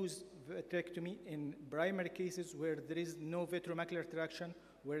not to use vitrectomy in primary cases where there is no vitreomacular traction,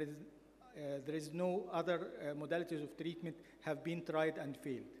 where there is no other modalities of treatment have been tried and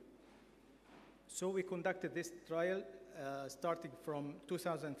failed? So we conducted this trial starting from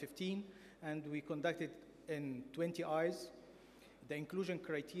 2015, and we conducted in 20 eyes. The inclusion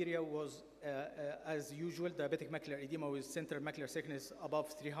criteria was, as usual, diabetic macular edema with central macular thickness above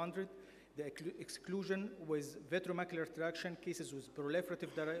 300. The exclusion was vitreomacular traction, cases with proliferative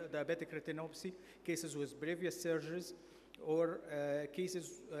diabetic retinopathy, cases with previous surgeries, or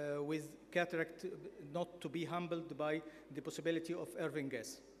cases with cataract not to be humbled by the possibility of Irving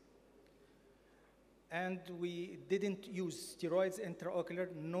gas. And we didn't use steroids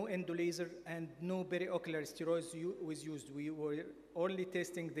intraocular, no endolaser, and no periocular steroids was used. We were only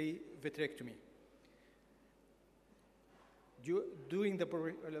testing the vitrectomy. During the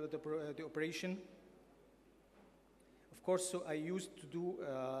operation, of course, so I used to do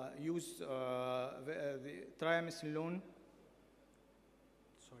the triamcinolone.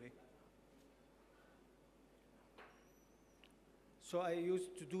 Sorry. So I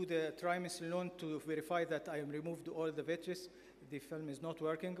used to do the triamcinolone to verify that I removed all the vitreous. The film is not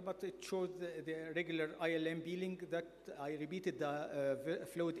working, but it showed the regular ILM peeling that I repeated the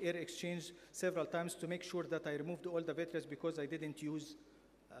fluid air exchange several times to make sure that I removed all the vitreous, because I didn't use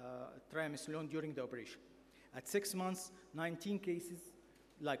triamcinolone during the operation. At 6 months, 19 cases,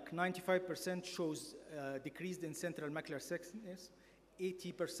 like 95% shows decreased in central macular thickness.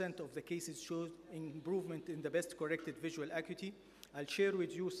 80% of the cases showed improvement in the best corrected visual acuity. I'll share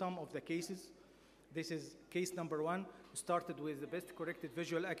with you some of the cases. This is case number 1. We started with the best corrected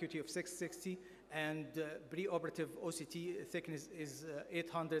visual acuity of 660, and preoperative OCT thickness is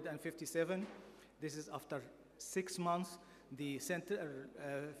 857. This is after 6 months. The central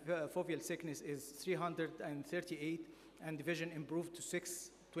foveal thickness is 338, and the vision improved to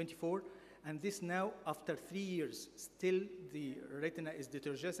 624. And this now, after 3 years, still the retina is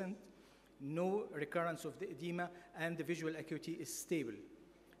detergescent, no recurrence of the edema, and the visual acuity is stable.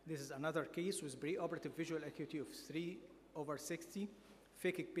 This is another case with preoperative visual acuity of 3/60,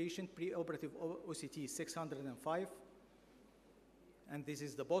 phakic patient, preoperative OCT 605, and this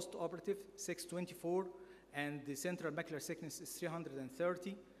is the postoperative 624, and the central macular thickness is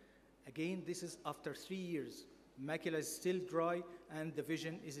 330. Again, this is after 3 years. Macula is still dry, and the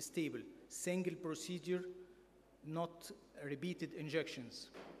vision is stable. Single procedure, not repeated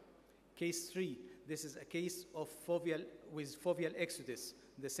injections. Case 3, this is a case of foveal with foveal exodus.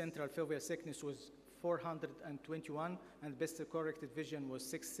 The central foveal thickness was 421, and best corrected vision was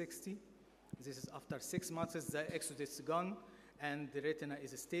 660. This is after 6 months, the exodus is gone, and the retina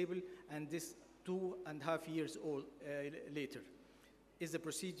is stable, and this 2.5 years old later. Is the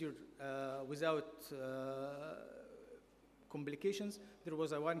procedure without complications? There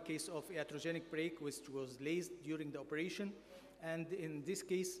was one case of iatrogenic break, which was laced during the operation, and in this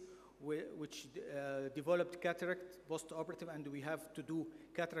case, which developed cataract post-operative, and we have to do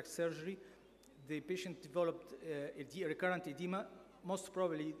cataract surgery. The patient developed recurrent edema, most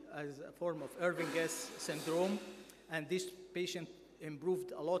probably as a form of Irving gas syndrome, and this patient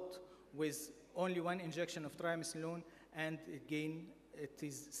improved a lot with only 1 injection of triamcinolone, and again, it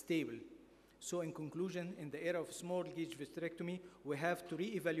is stable. So in conclusion, in the era of small gauge vitrectomy, we have to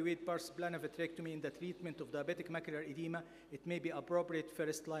re-evaluate pars plana vitrectomy in the treatment of diabetic macular edema. It may be appropriate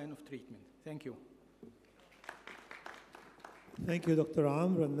first line of treatment. Thank you. Thank you, Dr.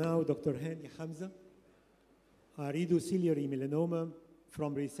 Amr. And now Dr. Hani Hamza, iridociliary melanoma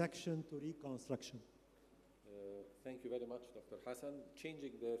from resection to reconstruction. Thank you very much, Dr. Hassan.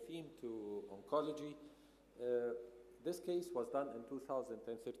 Changing the theme to oncology, this case was done in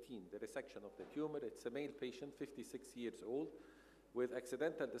 2013, the resection of the tumor. It's a male patient, 56 years old, with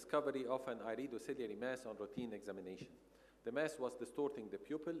accidental discovery of an iridociliary mass on routine examination. The mass was distorting the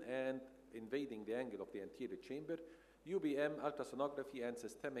pupil and invading the angle of the anterior chamber. UBM, ultrasonography, and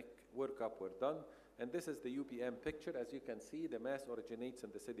systemic workup were done. And this is the UBM picture. As you can see, the mass originates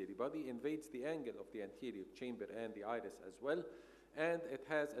in the ciliary body, invades the angle of the anterior chamber and the iris as well. And it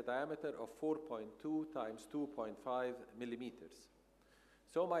has a diameter of 4.2 times 2.5 millimeters.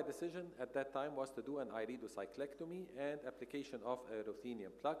 So my decision at that time was to do an iridocyclectomy and application of a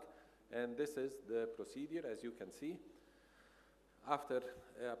ruthenium plug. And this is the procedure, as you can see. After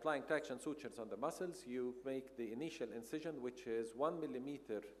applying traction sutures on the muscles, you make the initial incision, which is 1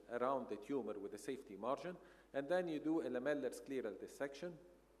 millimeter around the tumor with a safety margin. And then you do a lamellar scleral dissection,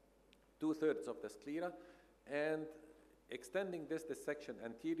 2/3 of the sclera, and extending this dissection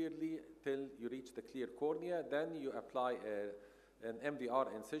anteriorly till you reach the clear cornea. Then you apply an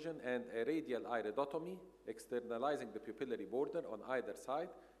MVR incision and a radial iridotomy, externalizing the pupillary border on either side.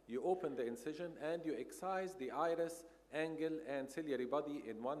 You open the incision and you excise the iris, angle, and ciliary body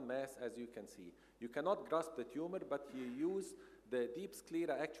in one mass, as you can see. You cannot grasp the tumor, but you use the deep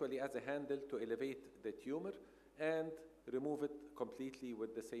sclera actually as a handle to elevate the tumor and remove it completely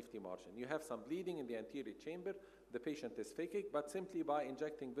with the safety margin. You have some bleeding in the anterior chamber. The patient is phakic, but simply by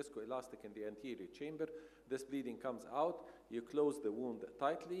injecting viscoelastic in the anterior chamber, this bleeding comes out. You close the wound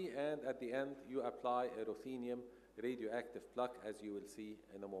tightly, and at the end, you apply a ruthenium radioactive plug, as you will see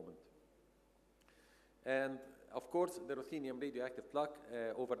in a moment. And of course, the ruthenium radioactive plug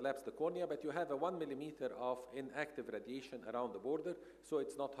overlaps the cornea, but you have a 1 millimeter of inactive radiation around the border, so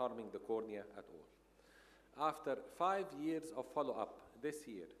it's not harming the cornea at all. After 5 years of follow-up this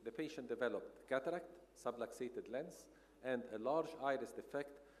year, the patient developed cataract, subluxated lens, and a large iris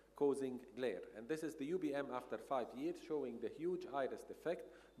defect causing glare. And this is the UBM after 5 years, showing the huge iris defect,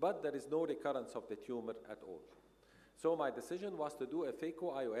 but there is no recurrence of the tumor at all. So my decision was to do a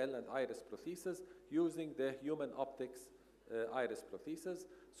phaco, IOL, and iris prothesis using the human optics iris prothesis.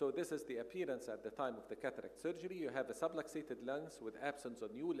 So this is the appearance at the time of the cataract surgery. You have a subluxated lens with absence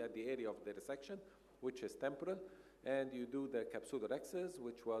of newel at the area of the resection, which is temporal, and you do the capsulorhexis,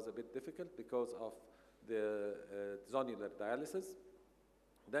 which was a bit difficult because of the zonular dialysis.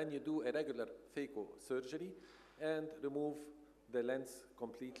 Then you do a regular phaco surgery and remove the lens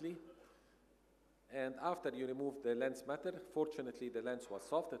completely. And after you remove the lens matter, fortunately the lens was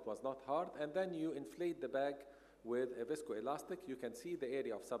soft, it was not hard, and then you inflate the bag with a viscoelastic. You can see the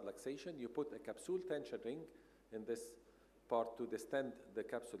area of subluxation. You put a capsule tension ring in this part to distend the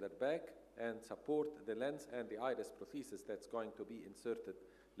capsular bag and support the lens and the iris prothesis that's going to be inserted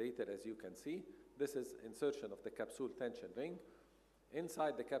later, as you can see. This is insertion of the capsule tension ring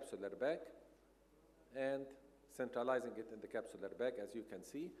inside the capsular bag and centralizing it in the capsular bag, as you can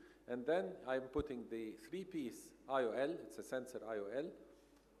see. And then I'm putting the 3-piece IOL, it's a sensor IOL.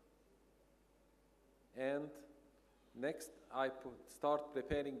 And next, I start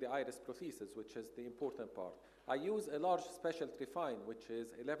preparing the iris prothesis, which is the important part. I use a large specialty fine, which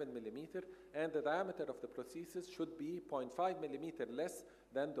is 11 millimeter, and the diameter of the prothesis should be 0.5 millimeter less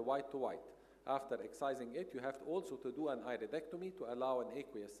than the white to white. After excising it, you have to also to do an iridectomy to allow an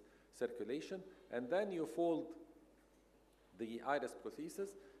aqueous circulation, and then you fold the iris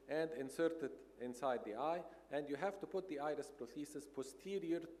prothesis and insert it inside the eye, and you have to put the iris prothesis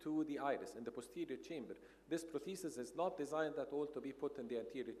posterior to the iris, in the posterior chamber. This prothesis is not designed at all to be put in the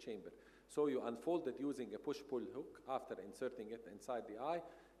anterior chamber. So you unfold it using a push-pull hook after inserting it inside the eye,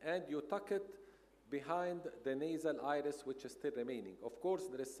 and you tuck it behind the nasal iris, which is still remaining. Of course,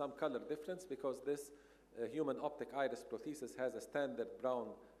 there is some color difference because this human optic iris prothesis has a standard brown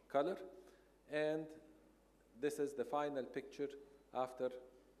color, and this is the final picture after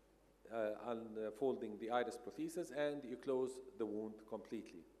unfolding the iris prothesis, and you close the wound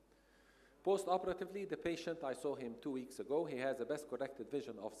completely. Post-operatively, the patient, I saw him 2 weeks ago. He has a best-corrected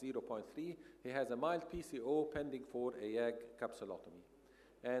vision of 0.3. He has a mild PCO pending for a YAG capsulotomy.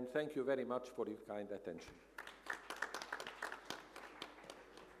 And thank you very much for your kind attention.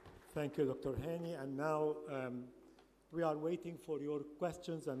 Thank you, Dr. Hani. And now we are waiting for your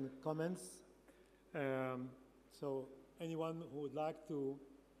questions and comments. So anyone who would like to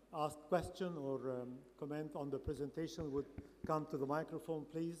ask question or comment on the presentation would come to the microphone,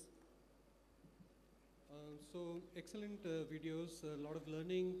 please. So excellent videos, a lot of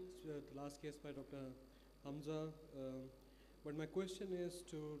learning, the last case by Dr. Hamza. But my question is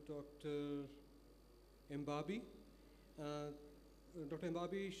to Dr. Embabi. Dr.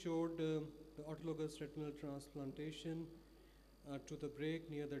 Embabi showed the autologous retinal transplantation to the break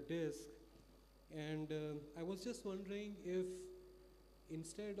near the disc. And I was just wondering if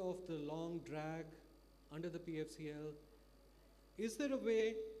instead of the long drag under the PFCL, is there a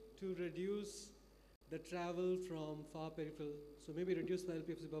way to reduce the travel from far peripheral? So maybe reduce the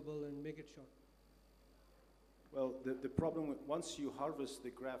LPFC bubble and make it short. Well, the problem, once you harvest the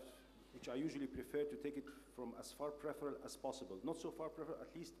graft, which I usually prefer to take it from as far peripheral as possible, not so far peripheral,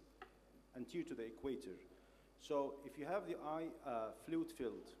 at least anterior to the equator. So if you have the eye fluid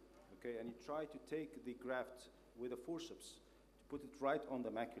filled, okay, and you try to take the graft with a forceps, to put it right on the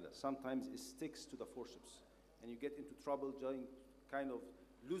macula. Sometimes it sticks to the forceps, and you get into trouble during kind of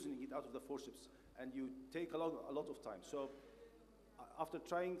loosening it out of the forceps, and you take a lot of time. So after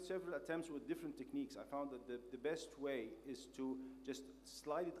trying several attempts with different techniques, I found that the best way is to just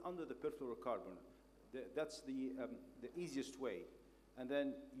slide it under the perfluorocarbon. That's the easiest way. And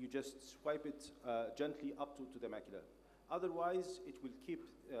then you just swipe it gently up to the macula. Otherwise, it will keep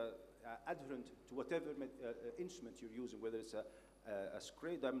adherent to whatever instrument you're using, whether it's a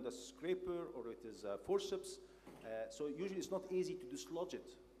scraper or it is a forceps. So usually it's not easy to dislodge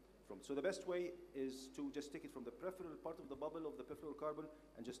it from. So the best way is to just take it from the peripheral part of the bubble of the perfluorocarbon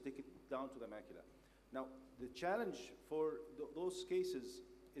and just take it down to the macula. Now, the challenge for those cases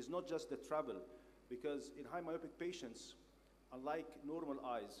is not just the travel, because in high myopic patients, unlike normal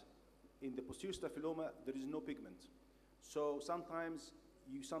eyes, in the posterior staphyloma, there is no pigment. So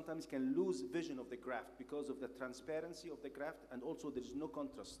you sometimes can lose vision of the graft because of the transparency of the graft, and also there is no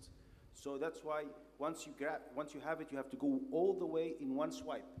contrast. So that's why once you have it, you have to go all the way in one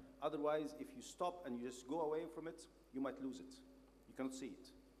swipe. Otherwise, if you stop and you just go away from it, you might lose it. You cannot see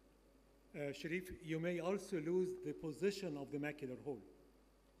it. Sherif, you may also lose the position of the macular hole.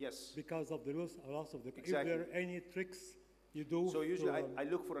 Yes. Because of the loss of the. Exactly. Is there any tricks you do? So usually I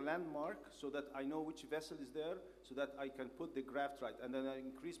look for a landmark so that I know which vessel is there, so that I can put the graft right, and then I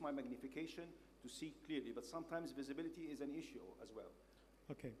increase my magnification to see clearly. But sometimes visibility is an issue as well.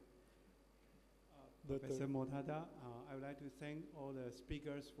 Okay. Professor Mortada, I would like to thank all the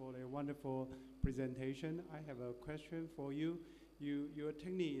speakers for their wonderful presentation. I have a question for you. Your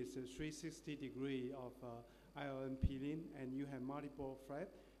technique is a 360 degree of ILM peeling, and you have multiple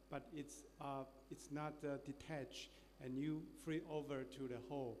flaps, but it's not detached, and you free over to the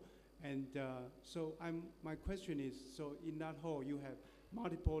hole. And so my question is, so in that hole you have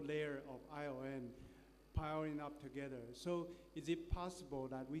multiple layers of ILM piling up together. So is it possible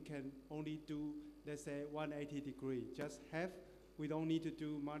that we can only do, let's say, 180 degree, just half? We don't need to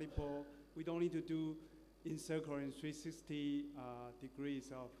do multiple, we don't need to do encircling 360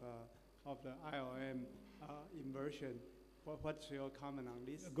 degrees of the ILM inversion. What's your comment on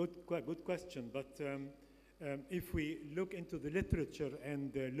this? Good question, but if we look into the literature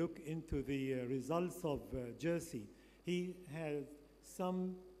and look into the results of Jersey, he has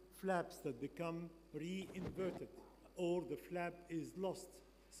some flaps that become re-inverted, or the flap is lost.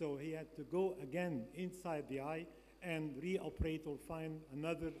 So he had to go again inside the eye and re-operate or find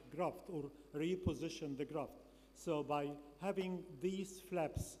another graft or reposition the graft. So by having these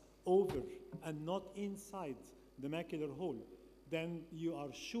flaps over and not inside the macular hole, then you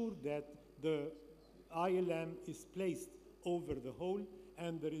are sure that the ILM is placed over the hole,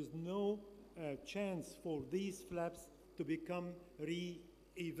 and there is no chance for these flaps to become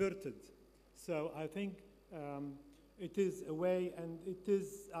re-everted. So I think it is a way, and it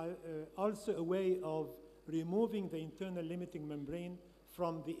is also a way of removing the internal limiting membrane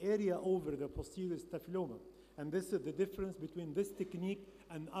from the area over the posterior staphyloma. And this is the difference between this technique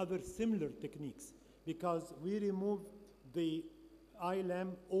and other similar techniques, because we remove the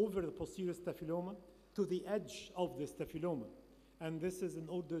ILM over the posterior staphyloma to the edge of the staphyloma. And this is in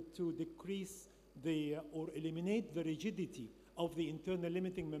order to decrease or eliminate the rigidity of the internal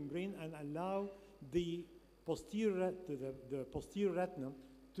limiting membrane and allow the posterior retina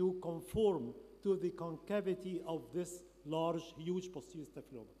to conform to the concavity of this large, huge posterior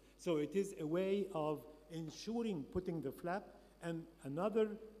staphyloma. So it is a way of ensuring putting the flap, and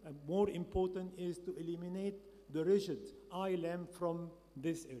another more important is to eliminate the rigid ILM from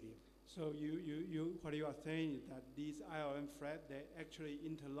this area. So what you are saying is that these ILM flaps, they actually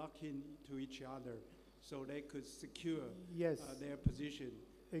interlocking to each other, so they could secure their position.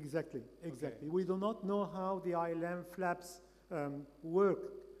 Exactly, exactly. Okay. We do not know how the ILM flaps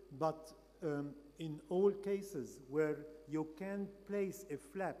work, but in all cases where you can place a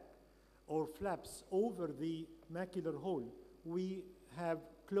flap or flaps over the macular hole, we have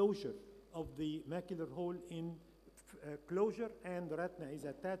closure of the macular hole in closure, and the retina is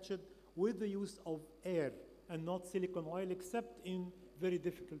attached with the use of air and not silicone oil, except in very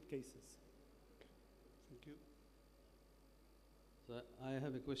difficult cases. Thank you. So I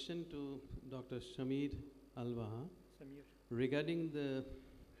have a question to Dr. Samir El Baha Samir. regarding the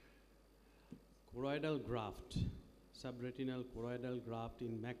choroidal graft, subretinal choroidal graft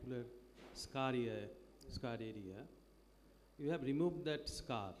in macular scar area. You have removed that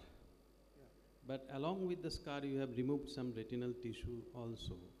scar, but along with the scar, you have removed some retinal tissue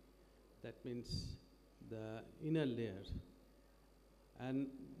also. That means the inner layer, and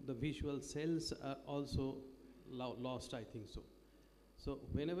the visual cells are also lost, I think so. So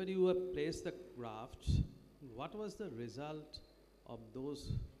whenever you have placed the graft, what was the result of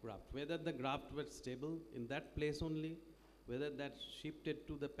those grafts, whether the graft were stable in that place only, whether that shifted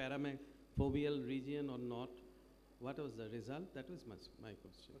to the parafoveal region or not. What was the result? That was my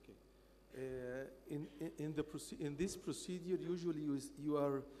question. Okay. In this procedure, usually you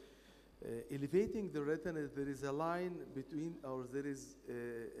are elevating the retina. There is a line between, or there is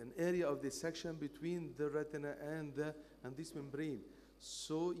an area of dissection between the retina and this membrane,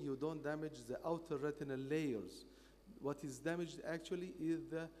 so you don't damage the outer retinal layers. What is damaged actually is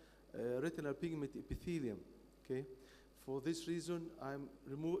the retinal pigment epithelium. Okay, for this reason, I'm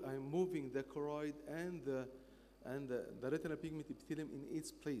moving the choroid and the retinal pigment epithelium in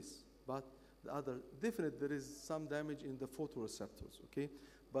its place. But the other, definitely there is some damage in the photoreceptors. Okay,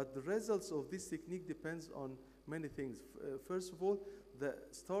 but the results of this technique depends on many things. First of all, the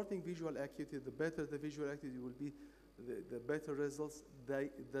starting visual acuity, the better the visual acuity will be, the better results.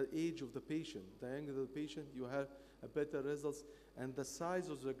 The age of the patient, the younger the patient, you have a better results, and the size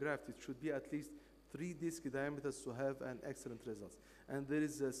of the graft, it should be at least 3 disc diameters to have an excellent results. And there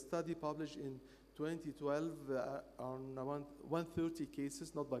is a study published in 2012 on 130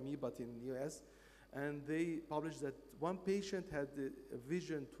 cases, not by me, but in US, and they published that one patient had a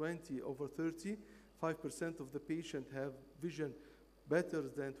vision 20/30, 5% of the patient have vision better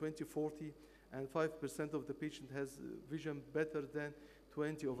than 20/40, and 5% of the patient has vision better than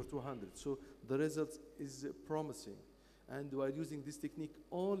 20/200. So the result is promising. And we are using this technique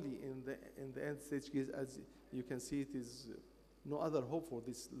only in the end stage case. As you can see, it is no other hope for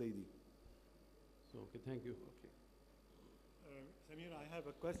this lady. So, okay, thank you. Okay. Samir, I have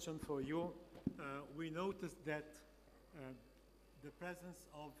a question for you. We noticed that the presence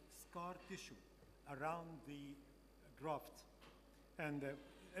of scar tissue around the graft, and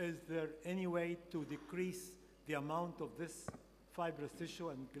is there any way to decrease the amount of this fibrous tissue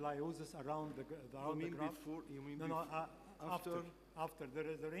and gliosis around the graft? Before? You mean after there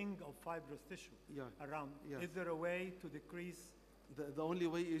is a ring of fibrous tissue around. Yeah. Is there a way to decrease? The only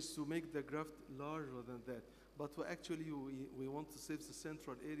way is to make the graft larger than that. But actually, we want to save the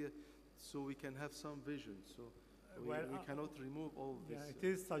central area so we can have some vision. So we cannot remove all this. Yeah, it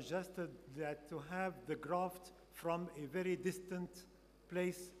is suggested that to have the graft from a very distant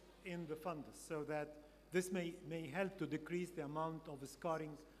place in the fundus, so that this may help to decrease the amount of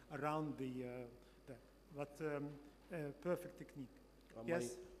scarring around perfect technique.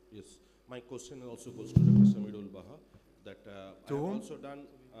 Yes? Yes. My question also goes to Dr. Samir El Baha. That I have also done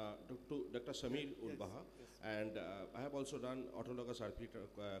to Dr. Samir El Baha, and I have also done autologous RP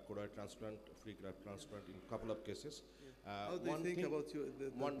choroid transplant, free graft transplant in a couple of cases. How do you think about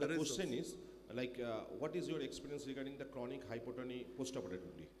the question is, like, what is your experience regarding the chronic hypotony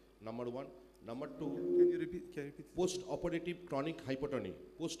post-operatively? Number one. Number two, can you repeat? Post-operative chronic hypotony.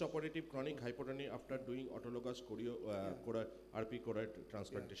 Post-operative chronic hypotony after doing autologous choroid, RP choroid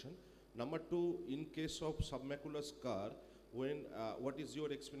transplantation. Yeah. Number two, in case of submacular scar, when what is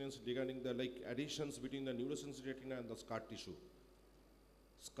your experience regarding the additions between the neurosensory retina and the scar tissue?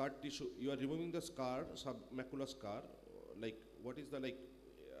 Scar tissue, you are removing the scar, submacular scar. What is the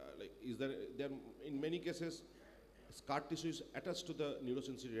is there in many cases scar tissue is attached to the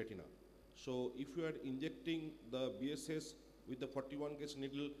neurosensory retina. So if you are injecting the BSS with the 41 gauge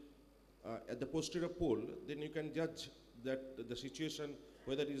needle at the posterior pole, then you can judge that the situation,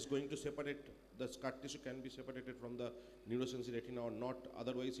 whether it is going to separate, the scar tissue can be separated from the neurosensory retina or not.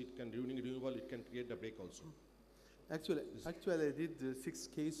 Otherwise, it can removal, it can create a break also. Actually, I did 6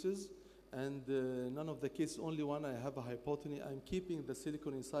 cases, and none of the cases, only one I have a hypotony. I'm keeping the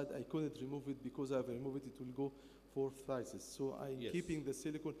silicone inside. I couldn't remove it because if I remove it, it will go for phthisis. So I'm keeping the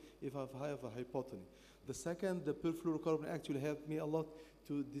silicone if I have a hypotony. The second, the perfluorocarbon actually helped me a lot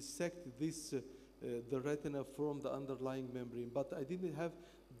to dissect this, the retina from the underlying membrane. But I didn't have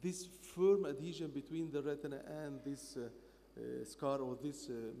this firm adhesion between the retina and this scar or this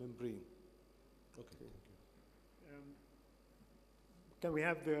membrane. Okay, thank you. Can we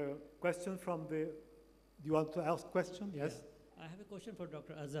have the question from the, do you want to ask question? Yes? Yeah. I have a question for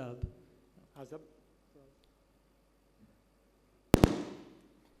Dr. Azab. Azab?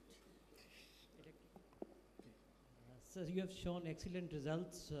 So you have shown excellent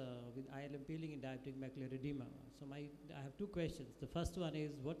results with ILM peeling in diabetic macular edema. So I have 2 questions. The first one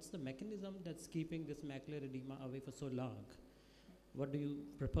is, what's the mechanism that's keeping this macular edema away for so long? What do you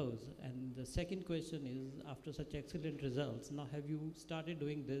propose? And the second question is, after such excellent results, now have you started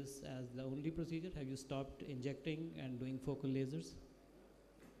doing this as the only procedure? Have you stopped injecting and doing focal lasers?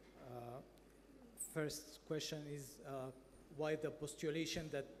 First question is, why the postulation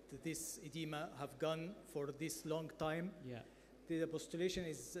that this edema have gone for this long time? Yeah. the postulation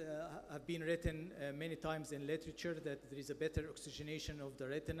is have been written many times in literature that there is a better oxygenation of the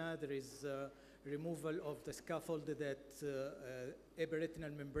retina. There is removal of the scaffold that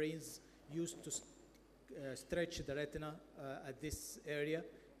epiretinal membranes used to stretch the retina at this area.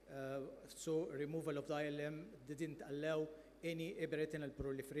 So removal of the ILM didn't allow any epiretinal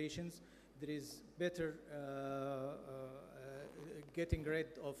proliferations. There is better getting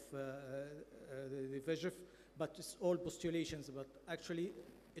rid of the VEGF, but it's all postulations, but actually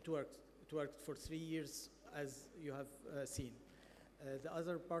it worked. It worked for 3 years, as you have seen. The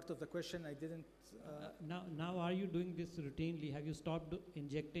other part of the question, I didn't... Now are you doing this routinely? Have you stopped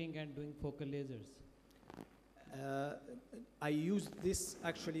injecting and doing focal lasers? I use this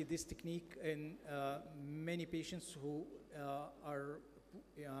technique in many patients who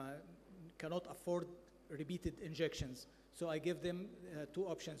cannot afford repeated injections. So I give them 2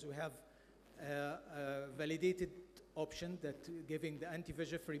 options. We have a validated option that giving the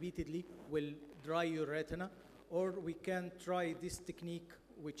anti-VEGF repeatedly will dry your retina, or we can try this technique,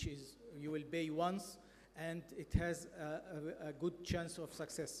 which is you will pay once, and it has a good chance of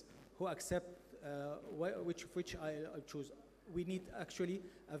success. Who accept which I choose? We need actually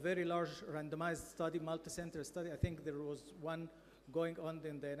a very large randomized study, multi-center study. I think there was one going on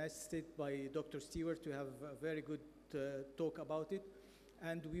in the United States by Dr. Stewart to have a very good talk about it.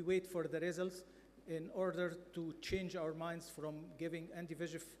 And we wait for the results in order to change our minds from giving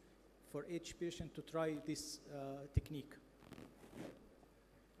anti-VEGF for each patient to try this technique.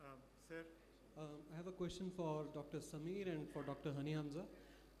 Sir? I have a question for Dr. Samir and for Dr. Hani Hamza.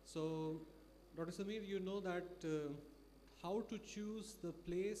 So, Dr. Samir, you know that how to choose the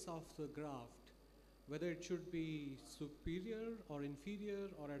place of the graft, whether it should be superior or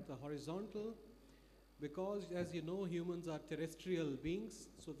inferior or at the horizontal, because as you know, humans are terrestrial beings,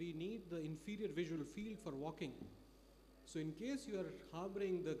 so we need the inferior visual field for walking. So in case you are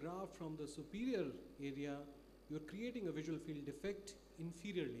harboring the graft from the superior area, you're creating a visual field defect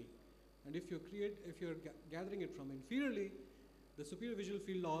inferiorly. And if you're gathering it from inferiorly, the superior visual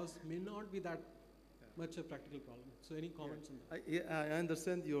field loss may not be that much a practical problem. So any comments on that? I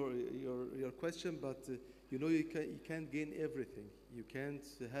understand your question, but you know you can't gain everything. You can't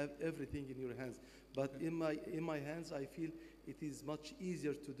have everything in your hands. But in my hands, I feel it is much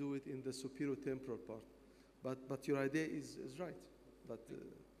easier to do it in the superior temporal part. But your idea is right. But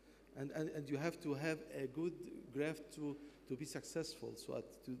and you have to have a good graft to be successful. So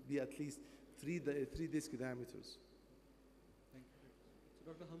to be at least three disc diameters. Thank you.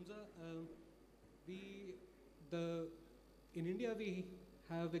 So Dr. Hamza, in India we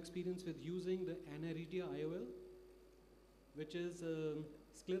have experience with using the Anaridia IOL, which is a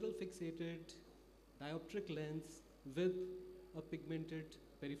scleral fixated dioptric lens with a pigmented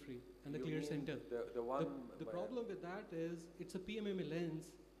periphery and a clear center. The problem with that is it's a PMMA lens.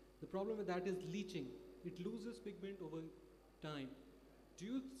 The problem with that is leaching. It loses pigment over time. Do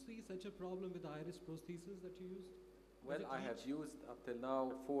you see such a problem with the iris prosthesis that you used? Well, I have used up till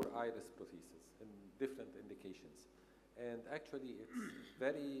now 4 iris prostheses in different indications. And actually it's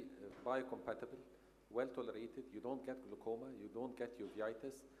very biocompatible, well tolerated. You don't get glaucoma, you don't get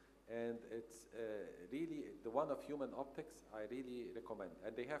uveitis. And it's really, the one of Human Optics, I really recommend.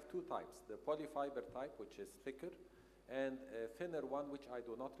 And they have 2 types, the polyfiber type, which is thicker, and a thinner one, which I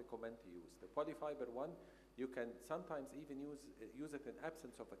do not recommend to use. The polyfiber one, you can sometimes even use it in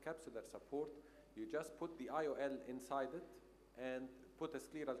absence of a capsular support. You just put the IOL inside it and put a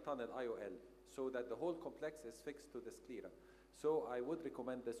scleral tunnel IOL so that the whole complex is fixed to the sclera. So I would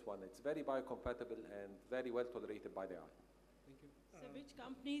recommend this one. It's very biocompatible and very well tolerated by the eye. Thank you. So which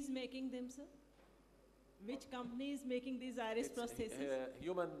company is making them, sir? Which company is making these iris prostheses?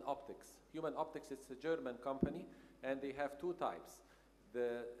 Human Optics. Human Optics is a German company, and they have 2 types.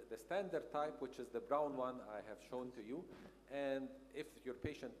 The standard type, which is the brown one I have shown to you, and if your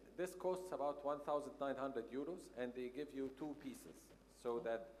patient, this costs about 1,900 euros, and they give you 2 pieces, so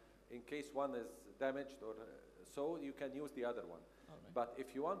that in case one is damaged or so, you can use the other one. Right. But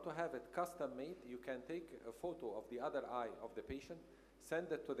if you want to have it custom made, you can take a photo of the other eye of the patient,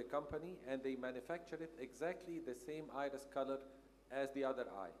 send it to the company, and they manufacture it exactly the same iris color as the other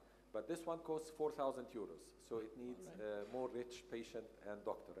eye. But this one costs 4,000 euros, so it needs a more rich patient and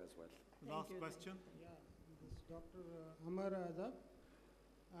doctor as well. Last question. Yeah, this is Dr. Amar Azab.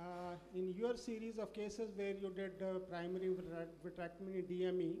 In your series of cases where you did primary vitrectomy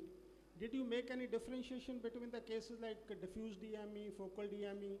DME, did you make any differentiation between the cases like diffuse DME, focal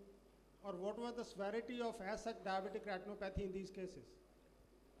DME, or what was the severity of ASAC diabetic retinopathy in these cases?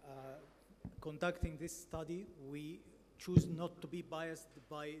 Conducting this study, we choose not to be biased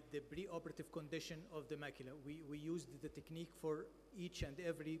by the preoperative condition of the macula. We used the technique for each and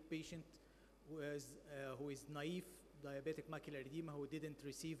every patient who is naive diabetic macular edema who didn't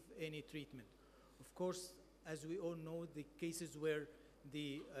receive any treatment. Of course, as we all know, the cases where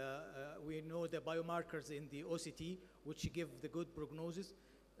we know the biomarkers in the OCT, which give the good prognosis,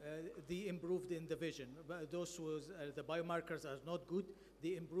 they improved in the vision. But those the biomarkers are not good,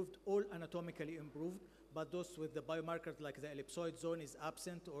 they improved, all anatomically improved, but those with the biomarkers like the ellipsoid zone is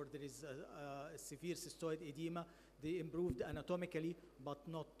absent or there is a severe cystoid edema, they improved anatomically but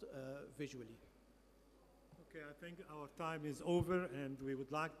not visually. Okay, I think our time is over, and we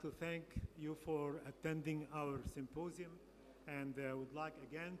would like to thank you for attending our symposium, and would like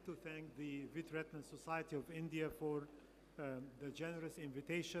again to thank the Vitreoretinal Society of India for the generous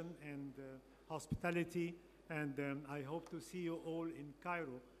invitation and hospitality, and I hope to see you all in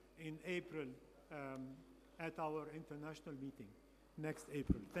Cairo in April at our international meeting next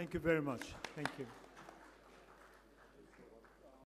April. Thank you very much. Thank you.